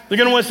 They're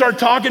going to want to start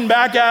talking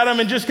back at him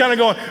and just kind of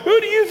going,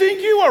 who do you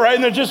think you are, right?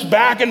 And they're just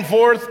back and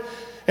forth.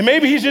 And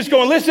maybe he's just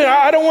going, listen,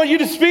 I don't want you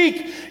to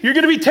speak. You're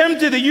going to be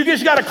tempted that you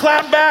just got to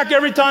clap back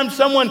every time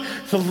someone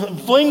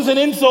flings an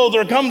insult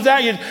or comes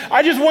at you.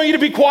 I just want you to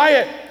be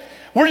quiet.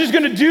 We're just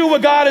going to do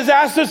what God has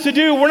asked us to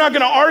do. We're not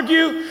going to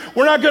argue.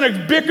 We're not going to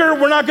bicker.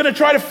 We're not going to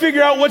try to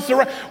figure out what's the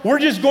right. We're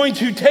just going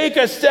to take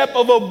a step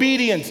of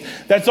obedience.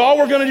 That's all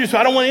we're going to do. So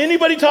I don't want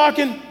anybody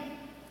talking.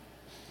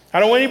 I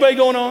don't want anybody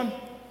going on.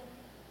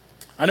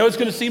 I know it's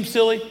going to seem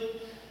silly.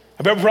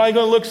 I bet we're probably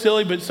going to look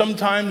silly, but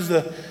sometimes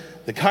the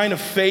kind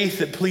of faith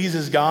that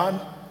pleases God,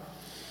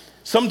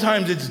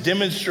 sometimes it's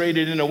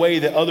demonstrated in a way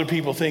that other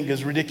people think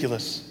is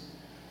ridiculous.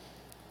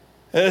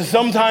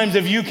 Sometimes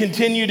if you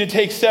continue to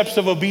take steps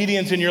of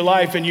obedience in your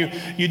life and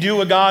you do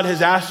what God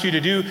has asked you to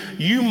do,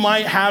 you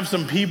might have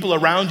some people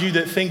around you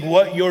that think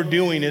what you're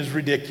doing is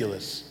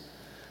ridiculous.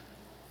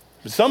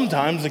 But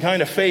sometimes the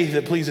kind of faith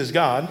that pleases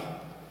God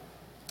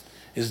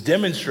is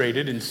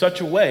demonstrated in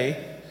such a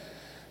way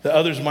that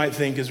others might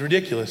think is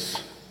ridiculous.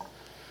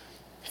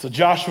 So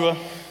Joshua,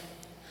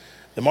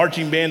 the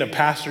marching band of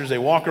pastors, they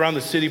walk around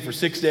the city for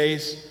 6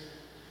 days.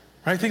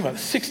 Right? Think about it,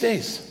 6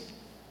 days.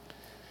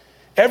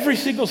 Every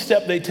single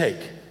step they take,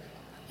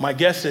 my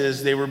guess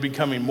is they were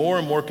becoming more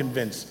and more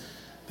convinced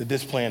that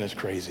this plan is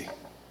crazy.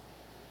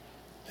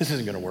 This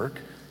isn't going to work.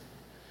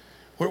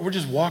 We're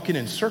just walking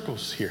in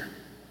circles here.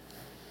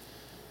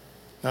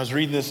 And I was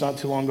reading this not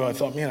too long ago. I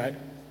thought, man,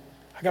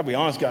 I got to be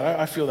honest, God,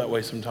 I feel that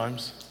way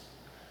sometimes.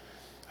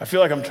 I feel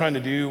like I'm trying to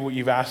do what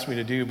you've asked me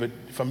to do, but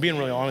if I'm being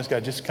really honest,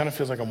 God, it just kind of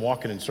feels like I'm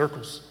walking in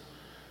circles.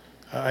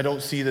 I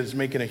don't see that it's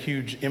making a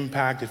huge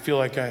impact. I feel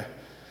like it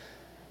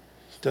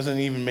doesn't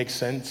even make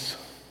sense.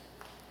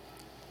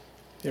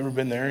 You ever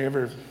been there? You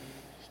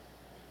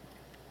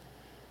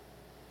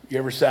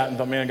ever sat and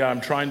thought, man, God,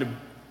 I'm trying to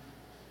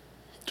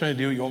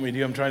do what you want me to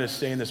do. I'm trying to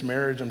stay in this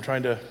marriage. I'm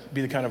trying to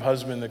be the kind of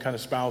husband, the kind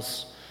of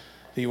spouse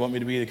that you want me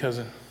to be, the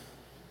cousin.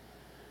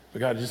 But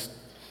God, it just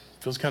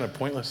feels kind of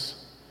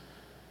pointless.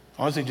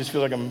 Honestly, it just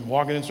feels like I'm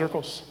walking in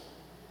circles.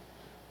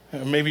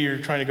 Maybe you're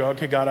trying to go,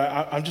 okay, God,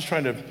 I'm just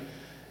trying to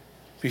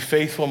be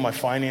faithful in my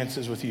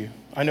finances with you.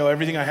 I know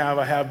everything I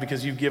have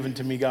because you've given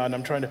to me, God, and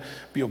I'm trying to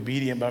be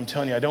obedient, but I'm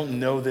telling you, I don't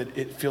know that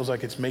it feels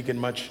like it's making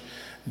much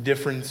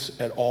difference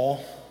at all.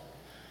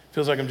 It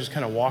feels like I'm just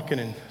kind of walking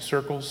in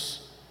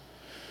circles.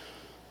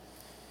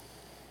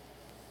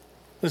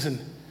 Listen,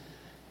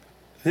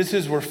 this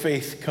is where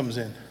faith comes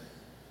in.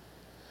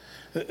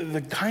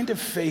 The kind of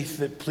faith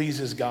that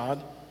pleases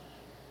God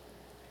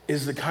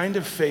is the kind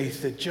of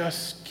faith that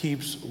just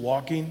keeps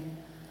walking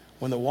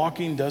when the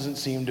walking doesn't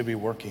seem to be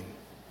working.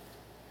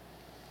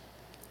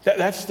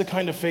 That's the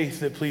kind of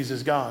faith that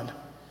pleases God.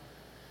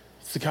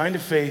 It's the kind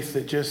of faith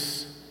that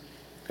just,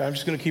 God, I'm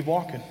just going to keep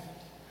walking.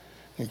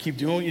 I'm going to keep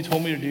doing what you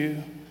told me to do.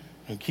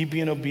 I'm going to keep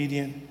being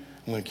obedient.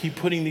 I'm going to keep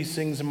putting these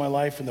things in my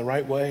life in the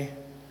right way.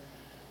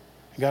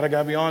 And God, I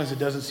got to be honest,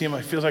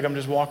 it feels like I'm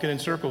just walking in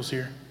circles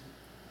here.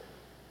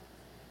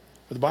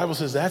 But the Bible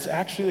says that's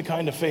actually the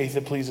kind of faith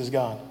that pleases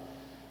God.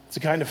 It's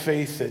the kind of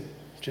faith that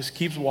just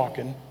keeps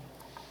walking,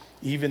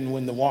 even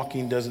when the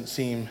walking doesn't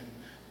seem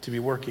to be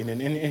working.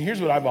 And here's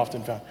what I've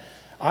often found.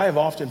 I have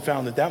often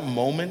found that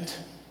moment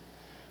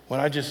when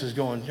I just is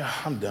going,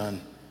 I'm done.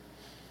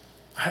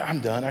 I'm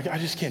done. I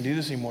just can't do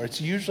this anymore.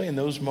 It's usually in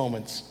those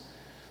moments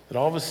that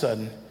all of a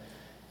sudden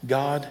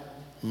God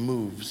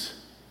moves.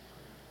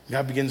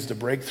 God begins to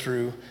break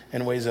through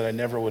in ways that I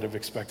never would have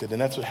expected. And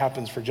that's what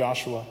happens for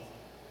Joshua.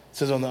 It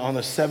says on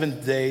the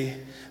seventh day,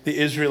 the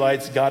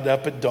Israelites got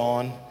up at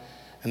dawn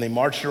and they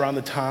marched around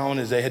the town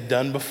as they had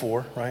done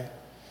before, right?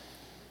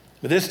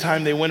 But this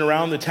time they went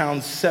around the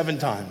town 7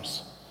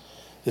 times.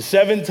 The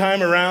 7th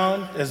time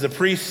around, as the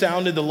priests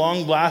sounded the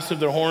long blast of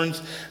their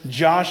horns,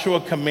 Joshua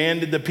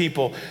commanded the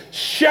people,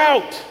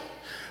 shout,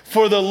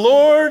 for the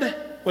Lord,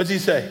 what does he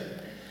say?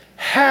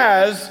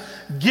 Has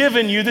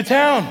given you the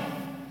town.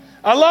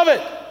 I love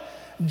it.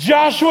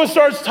 Joshua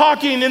starts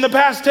talking in the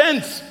past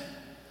tense.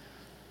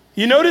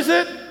 You notice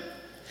it?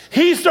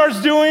 He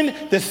starts doing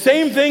the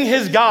same thing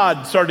his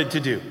God started to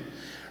do.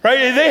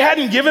 Right? They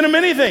hadn't given him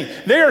anything.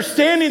 They are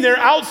standing there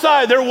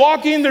outside. They're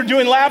walking. They're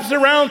doing laps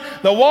around.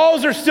 The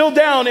walls are still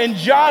down. And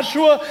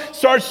Joshua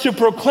starts to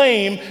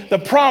proclaim the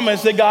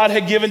promise that God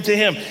had given to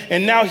him.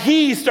 And now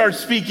he starts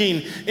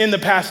speaking in the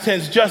past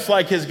tense, just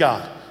like his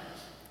God.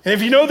 And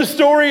if you know the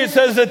story, it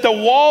says that the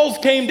walls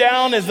came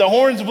down as the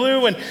horns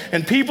blew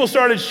and people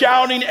started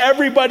shouting.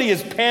 Everybody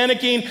is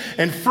panicking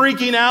and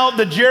freaking out.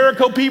 The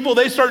Jericho people,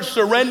 they start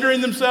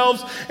surrendering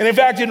themselves. And in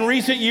fact, in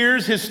recent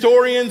years,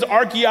 historians,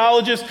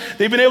 archaeologists,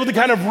 they've been able to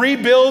kind of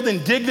rebuild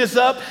and dig this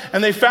up.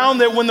 And they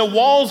found that when the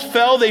walls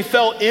fell, they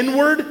fell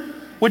inward,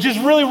 which is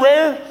really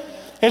rare.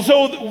 And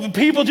so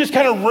people just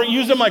kind of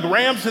used them like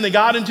ramps and they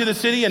got into the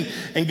city.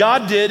 And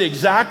God did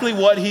exactly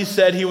what he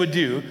said he would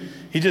do.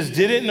 He just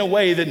did it in a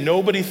way that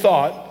nobody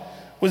thought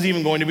was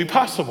even going to be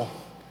possible.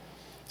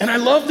 And I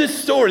love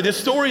this story. This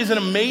story is an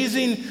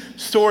amazing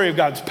story of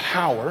God's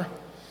power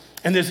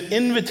and this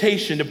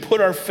invitation to put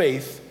our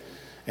faith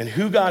in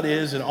who God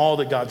is and all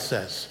that God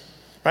says.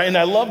 Right? And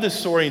I love this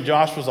story in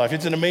Joshua's life.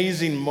 It's an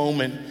amazing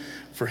moment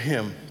for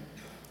him.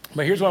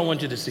 But here's what I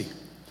want you to see.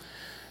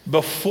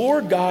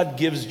 Before God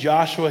gives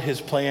Joshua his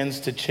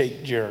plans to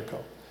take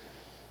Jericho,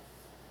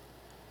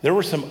 there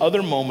were some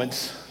other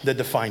moments that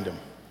defined him.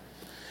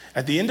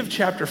 At the end of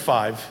chapter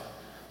 5,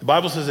 the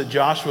Bible says that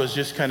Joshua is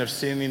just kind of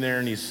standing there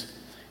and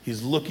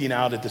he's looking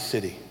out at the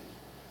city.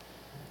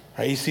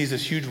 Right? He sees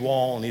this huge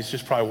wall and he's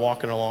just probably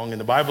walking along. And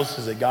the Bible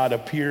says that God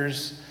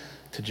appears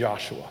to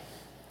Joshua.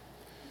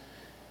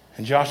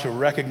 And Joshua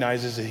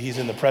recognizes that he's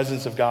in the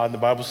presence of God. And the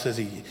Bible says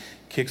he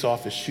kicks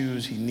off his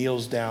shoes, he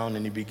kneels down,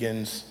 and he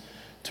begins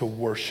to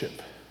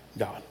worship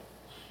God.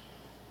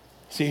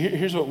 See,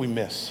 here's what we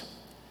miss.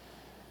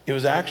 It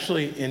was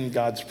actually in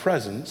God's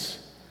presence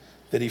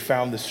that he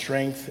found the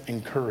strength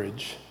and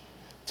courage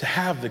to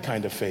have the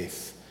kind of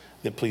faith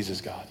that pleases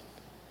God.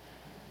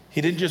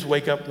 He didn't just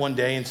wake up one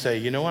day and say,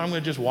 you know what, I'm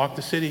going to just walk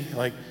the city.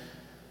 Like,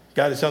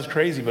 God, it sounds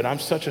crazy, but I'm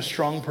such a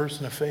strong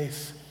person of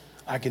faith.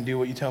 I can do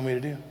what you tell me to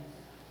do.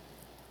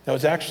 No,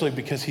 it's actually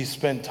because he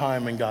spent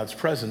time in God's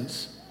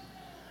presence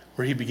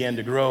where he began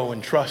to grow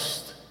and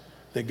trust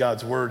that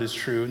God's word is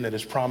true and that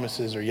his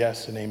promises are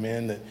yes and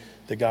amen,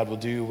 that God will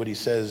do what he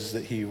says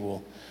that he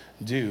will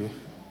do.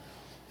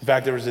 In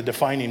fact, there was a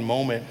defining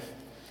moment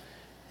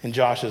in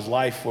Joshua's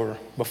life where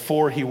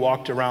before he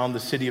walked around the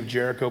city of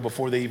Jericho,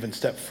 before they even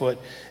stepped foot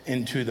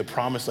into the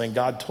promised land,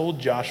 God told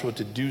Joshua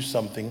to do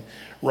something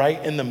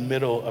right in the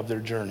middle of their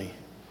journey.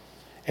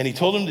 And he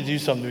told them to do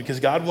something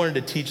because God wanted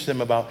to teach them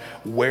about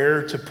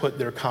where to put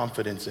their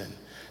confidence in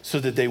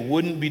so that they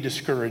wouldn't be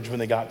discouraged when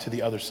they got to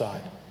the other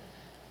side.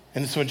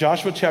 And so in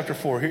Joshua chapter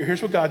 4,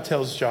 here's what God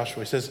tells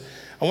Joshua. He says,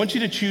 I want you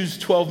to choose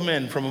 12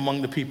 men from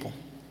among the people.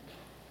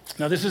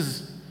 Now this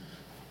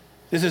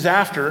is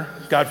after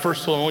God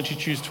first told him, I want you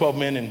to choose 12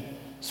 men and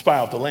spy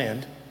out the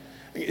land.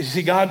 You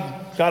see, God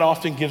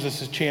often gives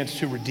us a chance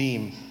to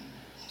redeem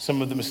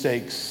some of the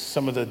mistakes,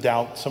 some of the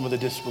doubt, some of the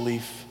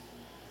disbelief.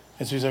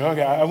 And so he's like,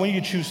 okay, I want you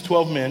to choose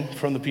 12 men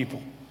from the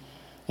people,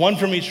 one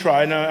from each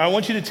tribe. Now, I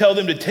want you to tell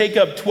them to take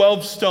up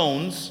 12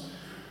 stones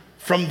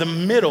from the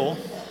middle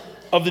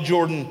of the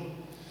Jordan,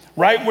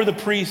 right where the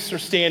priests are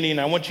standing.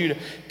 I want you to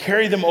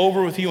carry them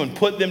over with you and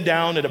put them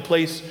down at a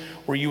place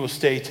where you will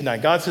stay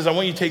tonight. God says, I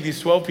want you to take these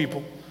 12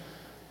 people,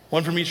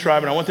 one from each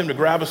tribe, and I want them to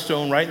grab a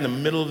stone right in the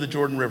middle of the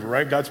Jordan River,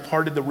 right? God's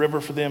parted the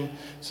river for them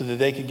so that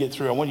they can get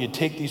through. I want you to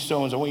take these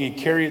stones. I want you to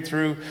carry it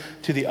through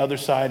to the other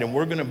side, and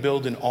we're going to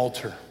build an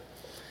altar.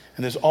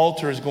 And this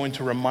altar is going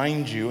to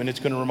remind you, and it's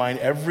going to remind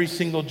every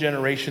single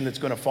generation that's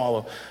going to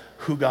follow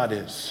who God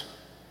is,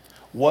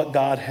 what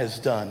God has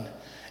done,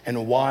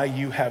 and why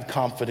you have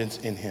confidence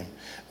in him.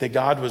 That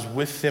God was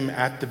with them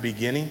at the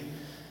beginning,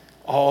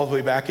 all the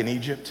way back in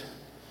Egypt.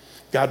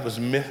 God was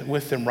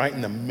with them right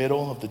in the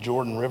middle of the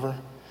Jordan River,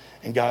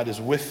 and God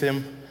is with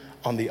them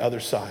on the other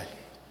side.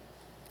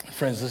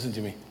 Friends, listen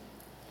to me.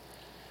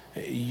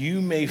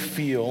 You may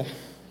feel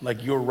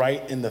like you're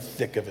right in the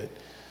thick of it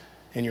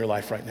in your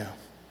life right now.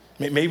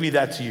 Maybe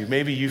that's you.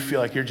 Maybe you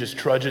feel like you're just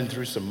trudging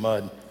through some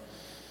mud,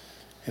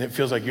 and it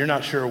feels like you're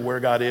not sure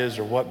where God is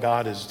or what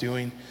God is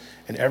doing,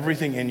 and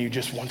everything in you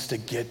just wants to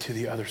get to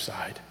the other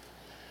side.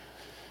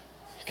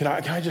 Can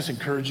I just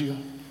encourage you?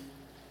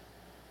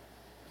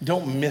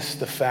 Don't miss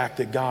the fact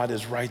that God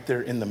is right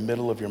there in the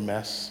middle of your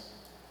mess.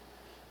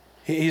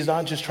 He's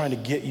not just trying to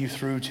get you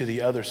through to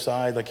the other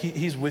side. Like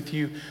he's with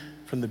you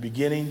from the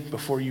beginning,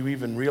 before you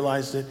even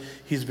realized it.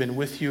 He's been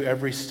with you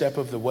every step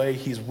of the way.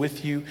 He's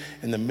with you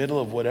in the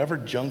middle of whatever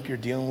junk you're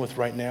dealing with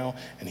right now,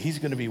 and he's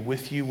going to be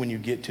with you when you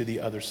get to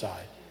the other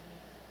side.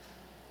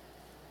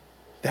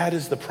 That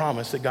is the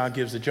promise that God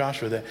gives to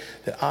Joshua,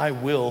 that I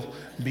will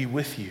be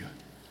with you.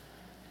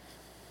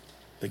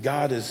 That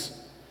God is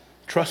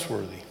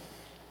trustworthy.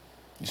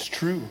 He's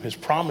true. His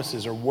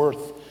promises are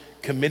worth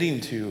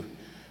committing to.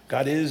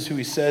 God is who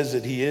he says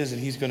that he is,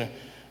 and he's going to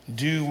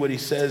do what he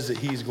says that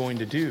he's going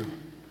to do.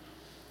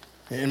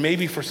 And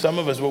maybe for some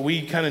of us, what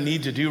we kind of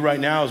need to do right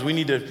now is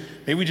we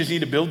just need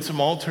to build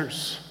some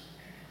altars.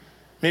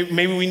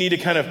 Maybe we need to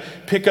kind of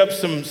pick up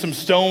some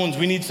stones.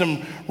 We need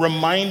some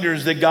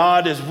reminders that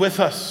God is with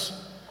us.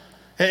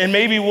 And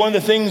maybe one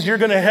of the things you're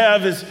going to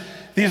have is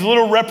these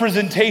little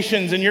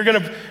representations, and you're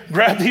going to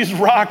grab these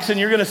rocks and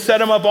you're going to set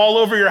them up all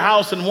over your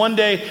house. And one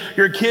day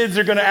your kids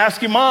are going to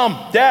ask you,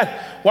 Mom, Dad,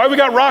 why we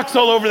got rocks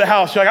all over the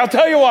house? You're like, I'll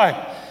tell you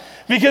why.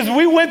 Because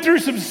we went through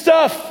some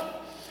stuff.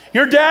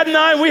 Your dad and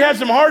I, we had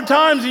some hard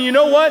times, and you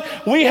know what?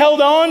 We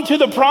held on to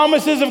the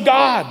promises of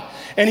God,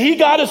 and he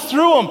got us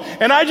through them.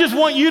 And I just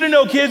want you to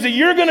know, kids, that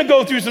you're going to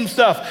go through some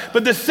stuff,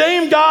 but the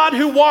same God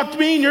who walked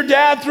me and your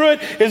dad through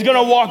it is going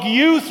to walk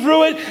you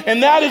through it,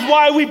 and that is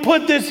why we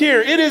put this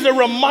here. It is a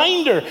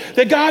reminder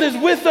that God is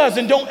with us,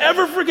 and don't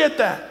ever forget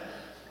that.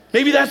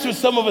 Maybe that's what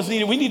some of us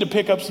need. We need to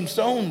pick up some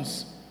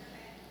stones.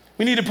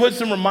 We need to put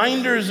some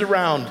reminders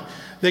around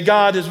that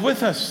God is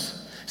with us.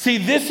 See,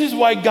 this is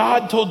why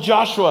God told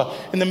Joshua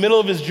in the middle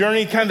of his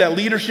journey, kind of that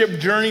leadership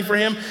journey for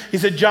him. He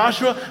said,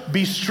 Joshua,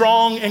 be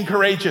strong and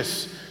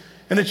courageous.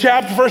 In the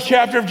first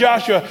chapter of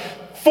Joshua,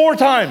 4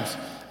 times,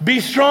 be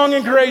strong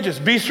and courageous,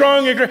 be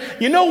strong and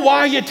courageous. You know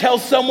why you tell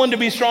someone to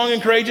be strong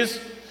and courageous?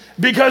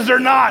 Because they're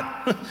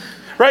not,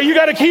 right? You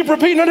got to keep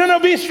repeating, no,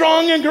 be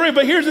strong and courageous.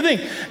 But here's the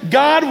thing,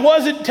 God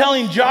wasn't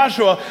telling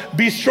Joshua,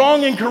 be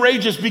strong and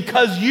courageous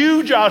because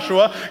you,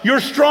 Joshua,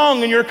 you're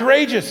strong and you're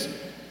courageous.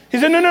 He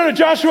said, no,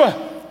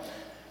 Joshua,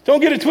 don't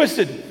get it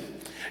twisted.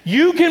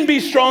 You can be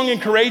strong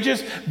and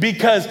courageous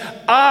because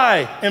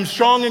I am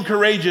strong and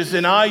courageous,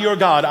 and I, your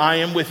God, I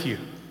am with you.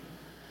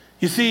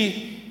 You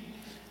see,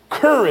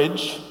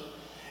 courage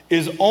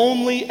is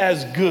only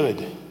as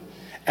good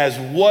as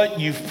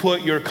what you've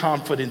put your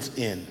confidence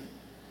in.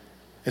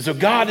 And so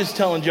God is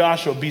telling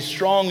Joshua, be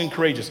strong and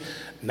courageous,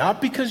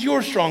 not because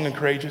you're strong and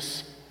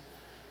courageous,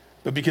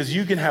 but because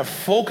you can have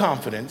full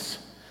confidence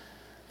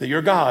that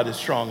your God is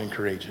strong and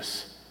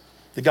courageous.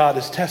 That God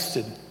is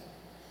tested.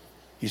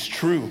 He's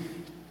true,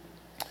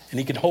 and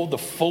he can hold the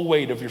full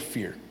weight of your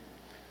fear.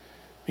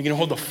 He can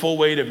hold the full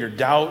weight of your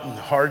doubt and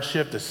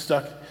hardship, the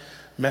stuck,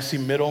 messy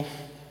middle.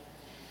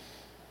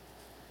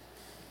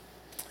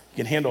 He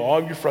can handle all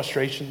of your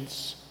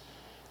frustrations.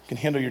 He can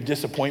handle your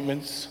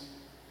disappointments.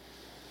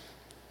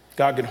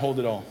 God can hold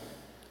it all.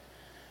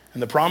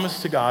 And the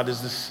promise to God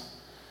is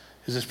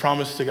this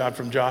promise to God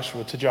from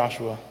Joshua to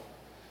Joshua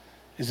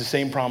is the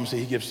same promise that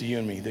he gives to you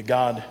and me, that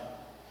God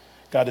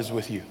is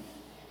with you.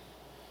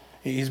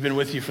 He's been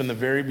with you from the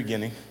very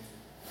beginning.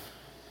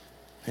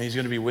 And he's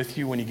going to be with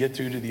you when you get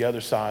through to the other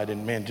side.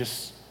 And man,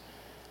 just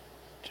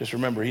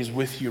remember, he's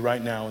with you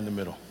right now in the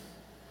middle.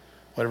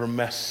 Whatever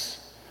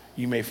mess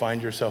you may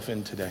find yourself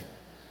in today,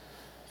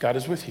 God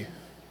is with you.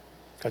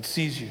 God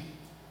sees you.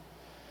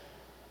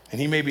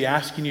 And he may be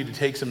asking you to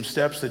take some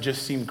steps that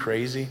just seem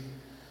crazy.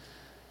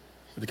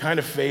 But the kind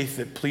of faith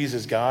that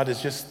pleases God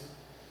is just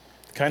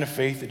the kind of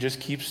faith that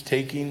just keeps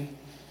taking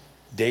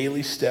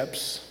daily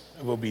steps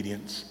of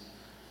obedience.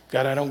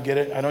 God, I don't get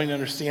it. I don't even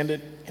understand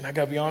it. And I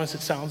got to be honest,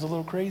 it sounds a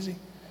little crazy.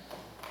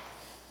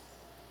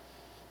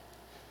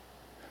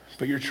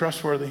 But you're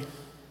trustworthy.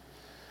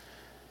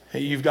 Hey,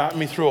 you've gotten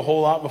me through a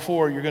whole lot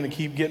before. You're going to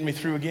keep getting me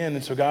through again.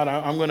 And so, God,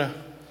 I'm going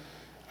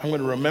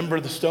to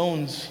remember the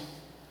stones.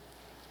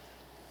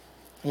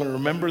 I'm going to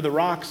remember the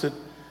rocks that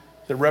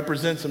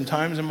represent some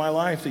times in my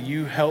life that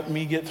you helped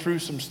me get through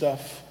some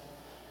stuff.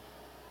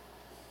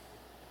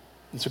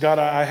 And so, God,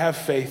 I have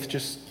faith.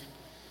 Just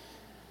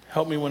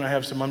help me when I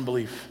have some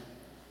unbelief.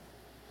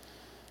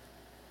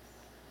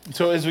 And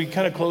so as we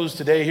kind of close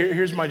today,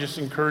 here's my just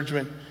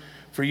encouragement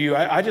for you.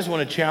 I just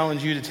want to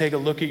challenge you to take a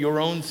look at your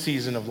own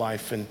season of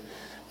life and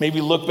maybe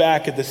look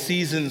back at the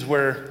seasons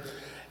where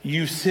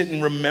you sit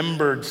and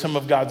remembered some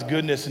of God's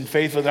goodness and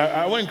faithfulness,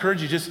 I want to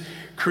encourage you, just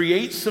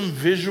create some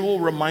visual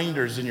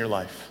reminders in your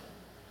life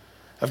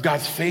of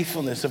God's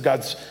faithfulness, of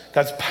God's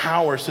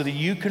power, so that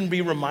you can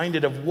be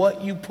reminded of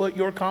what you put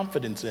your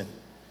confidence in.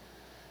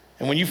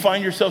 And when you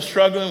find yourself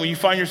struggling, when you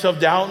find yourself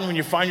doubting, when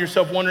you find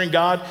yourself wondering,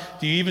 God,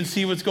 do you even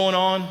see what's going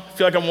on? I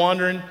feel like I'm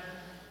wandering.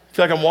 I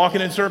feel like I'm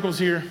walking in circles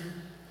here.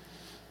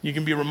 You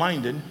can be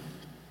reminded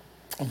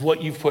of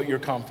what you've put your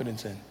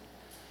confidence in.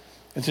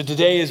 And so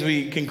today, as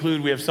we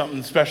conclude, we have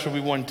something special we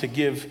want to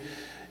give.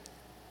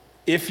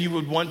 If you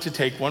would want to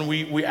take one,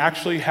 we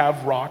actually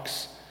have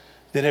rocks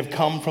that have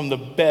come from the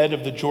bed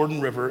of the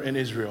Jordan River in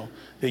Israel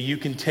that you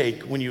can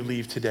take when you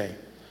leave today.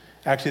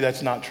 Actually,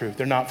 that's not true.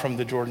 They're not from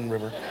the Jordan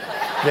River.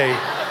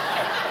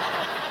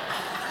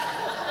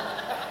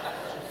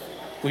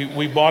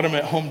 We bought them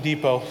at Home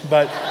Depot,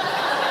 but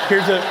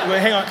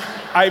hang on.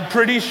 I'm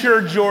pretty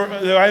sure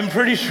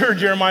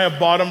Jeremiah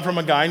bought them from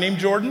a guy named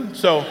Jordan,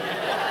 so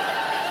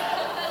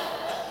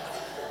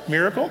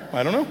miracle?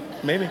 I don't know,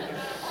 maybe.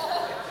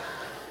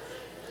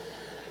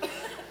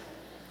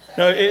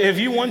 Now, if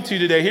you want to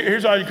today,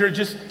 here's what I encourage,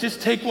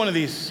 just take one of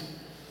these.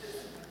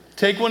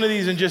 Take one of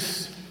these and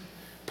just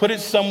put it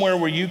somewhere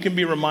where you can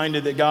be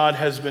reminded that God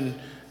has been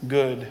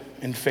good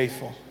and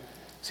faithful.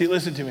 See,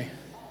 listen to me.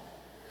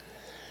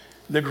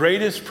 The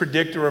greatest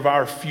predictor of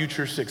our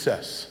future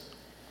success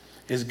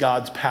is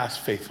God's past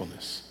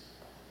faithfulness.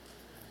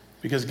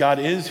 Because God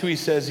is who he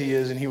says he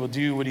is, and he will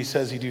do what he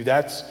says he do.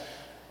 That's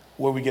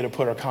where we get to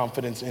put our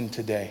confidence in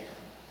today.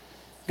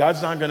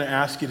 God's not going to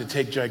ask you to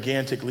take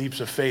gigantic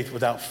leaps of faith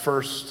without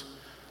first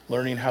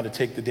learning how to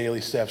take the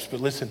daily steps. But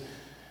listen,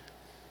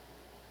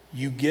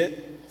 you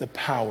get the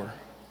power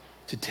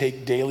to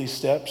take daily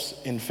steps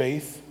in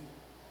faith,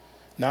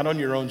 not on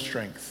your own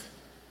strength,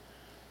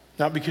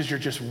 not because you're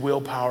just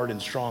willpowered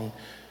and strong.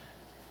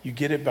 You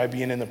get it by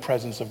being in the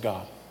presence of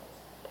God.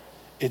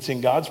 It's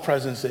in God's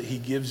presence that he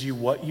gives you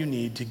what you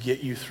need to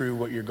get you through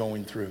what you're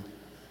going through.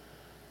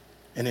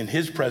 And in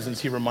his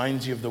presence, he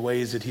reminds you of the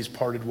ways that he's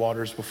parted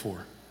waters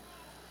before.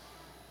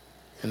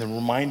 And the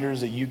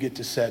reminders that you get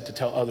to set to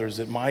tell others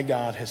that my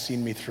God has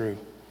seen me through.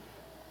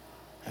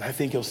 And I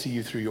think he'll see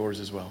you through yours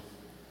as well.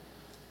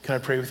 Can I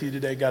pray with you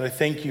today? God, I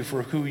thank you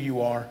for who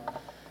you are.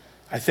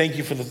 I thank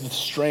you for the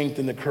strength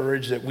and the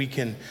courage that we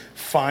can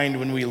find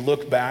when we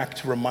look back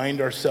to remind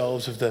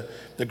ourselves of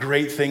the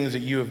great things that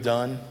you have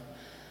done,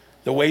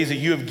 the ways that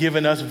you have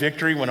given us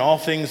victory when all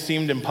things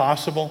seemed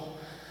impossible.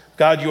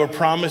 God, your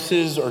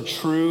promises are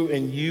true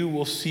and you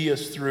will see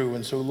us through.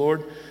 And so,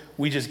 Lord,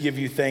 we just give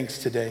you thanks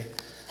today.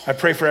 I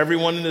pray for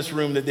everyone in this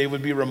room that they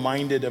would be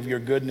reminded of your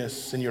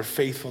goodness and your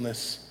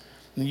faithfulness.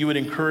 And you would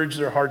encourage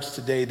their hearts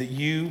today that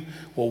you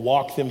will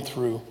walk them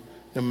through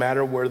no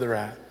matter where they're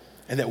at.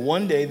 And that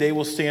one day they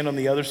will stand on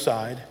the other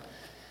side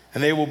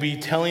and they will be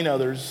telling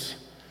others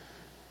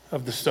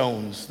of the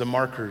stones, the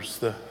markers,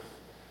 the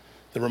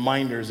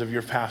reminders of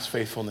your past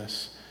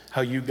faithfulness,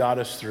 how you got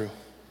us through,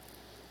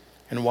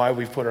 and why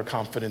we've put our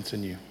confidence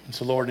in you. And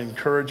so, Lord,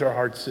 encourage our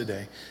hearts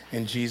today.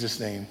 In Jesus'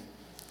 name,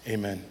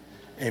 amen.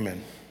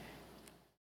 Amen.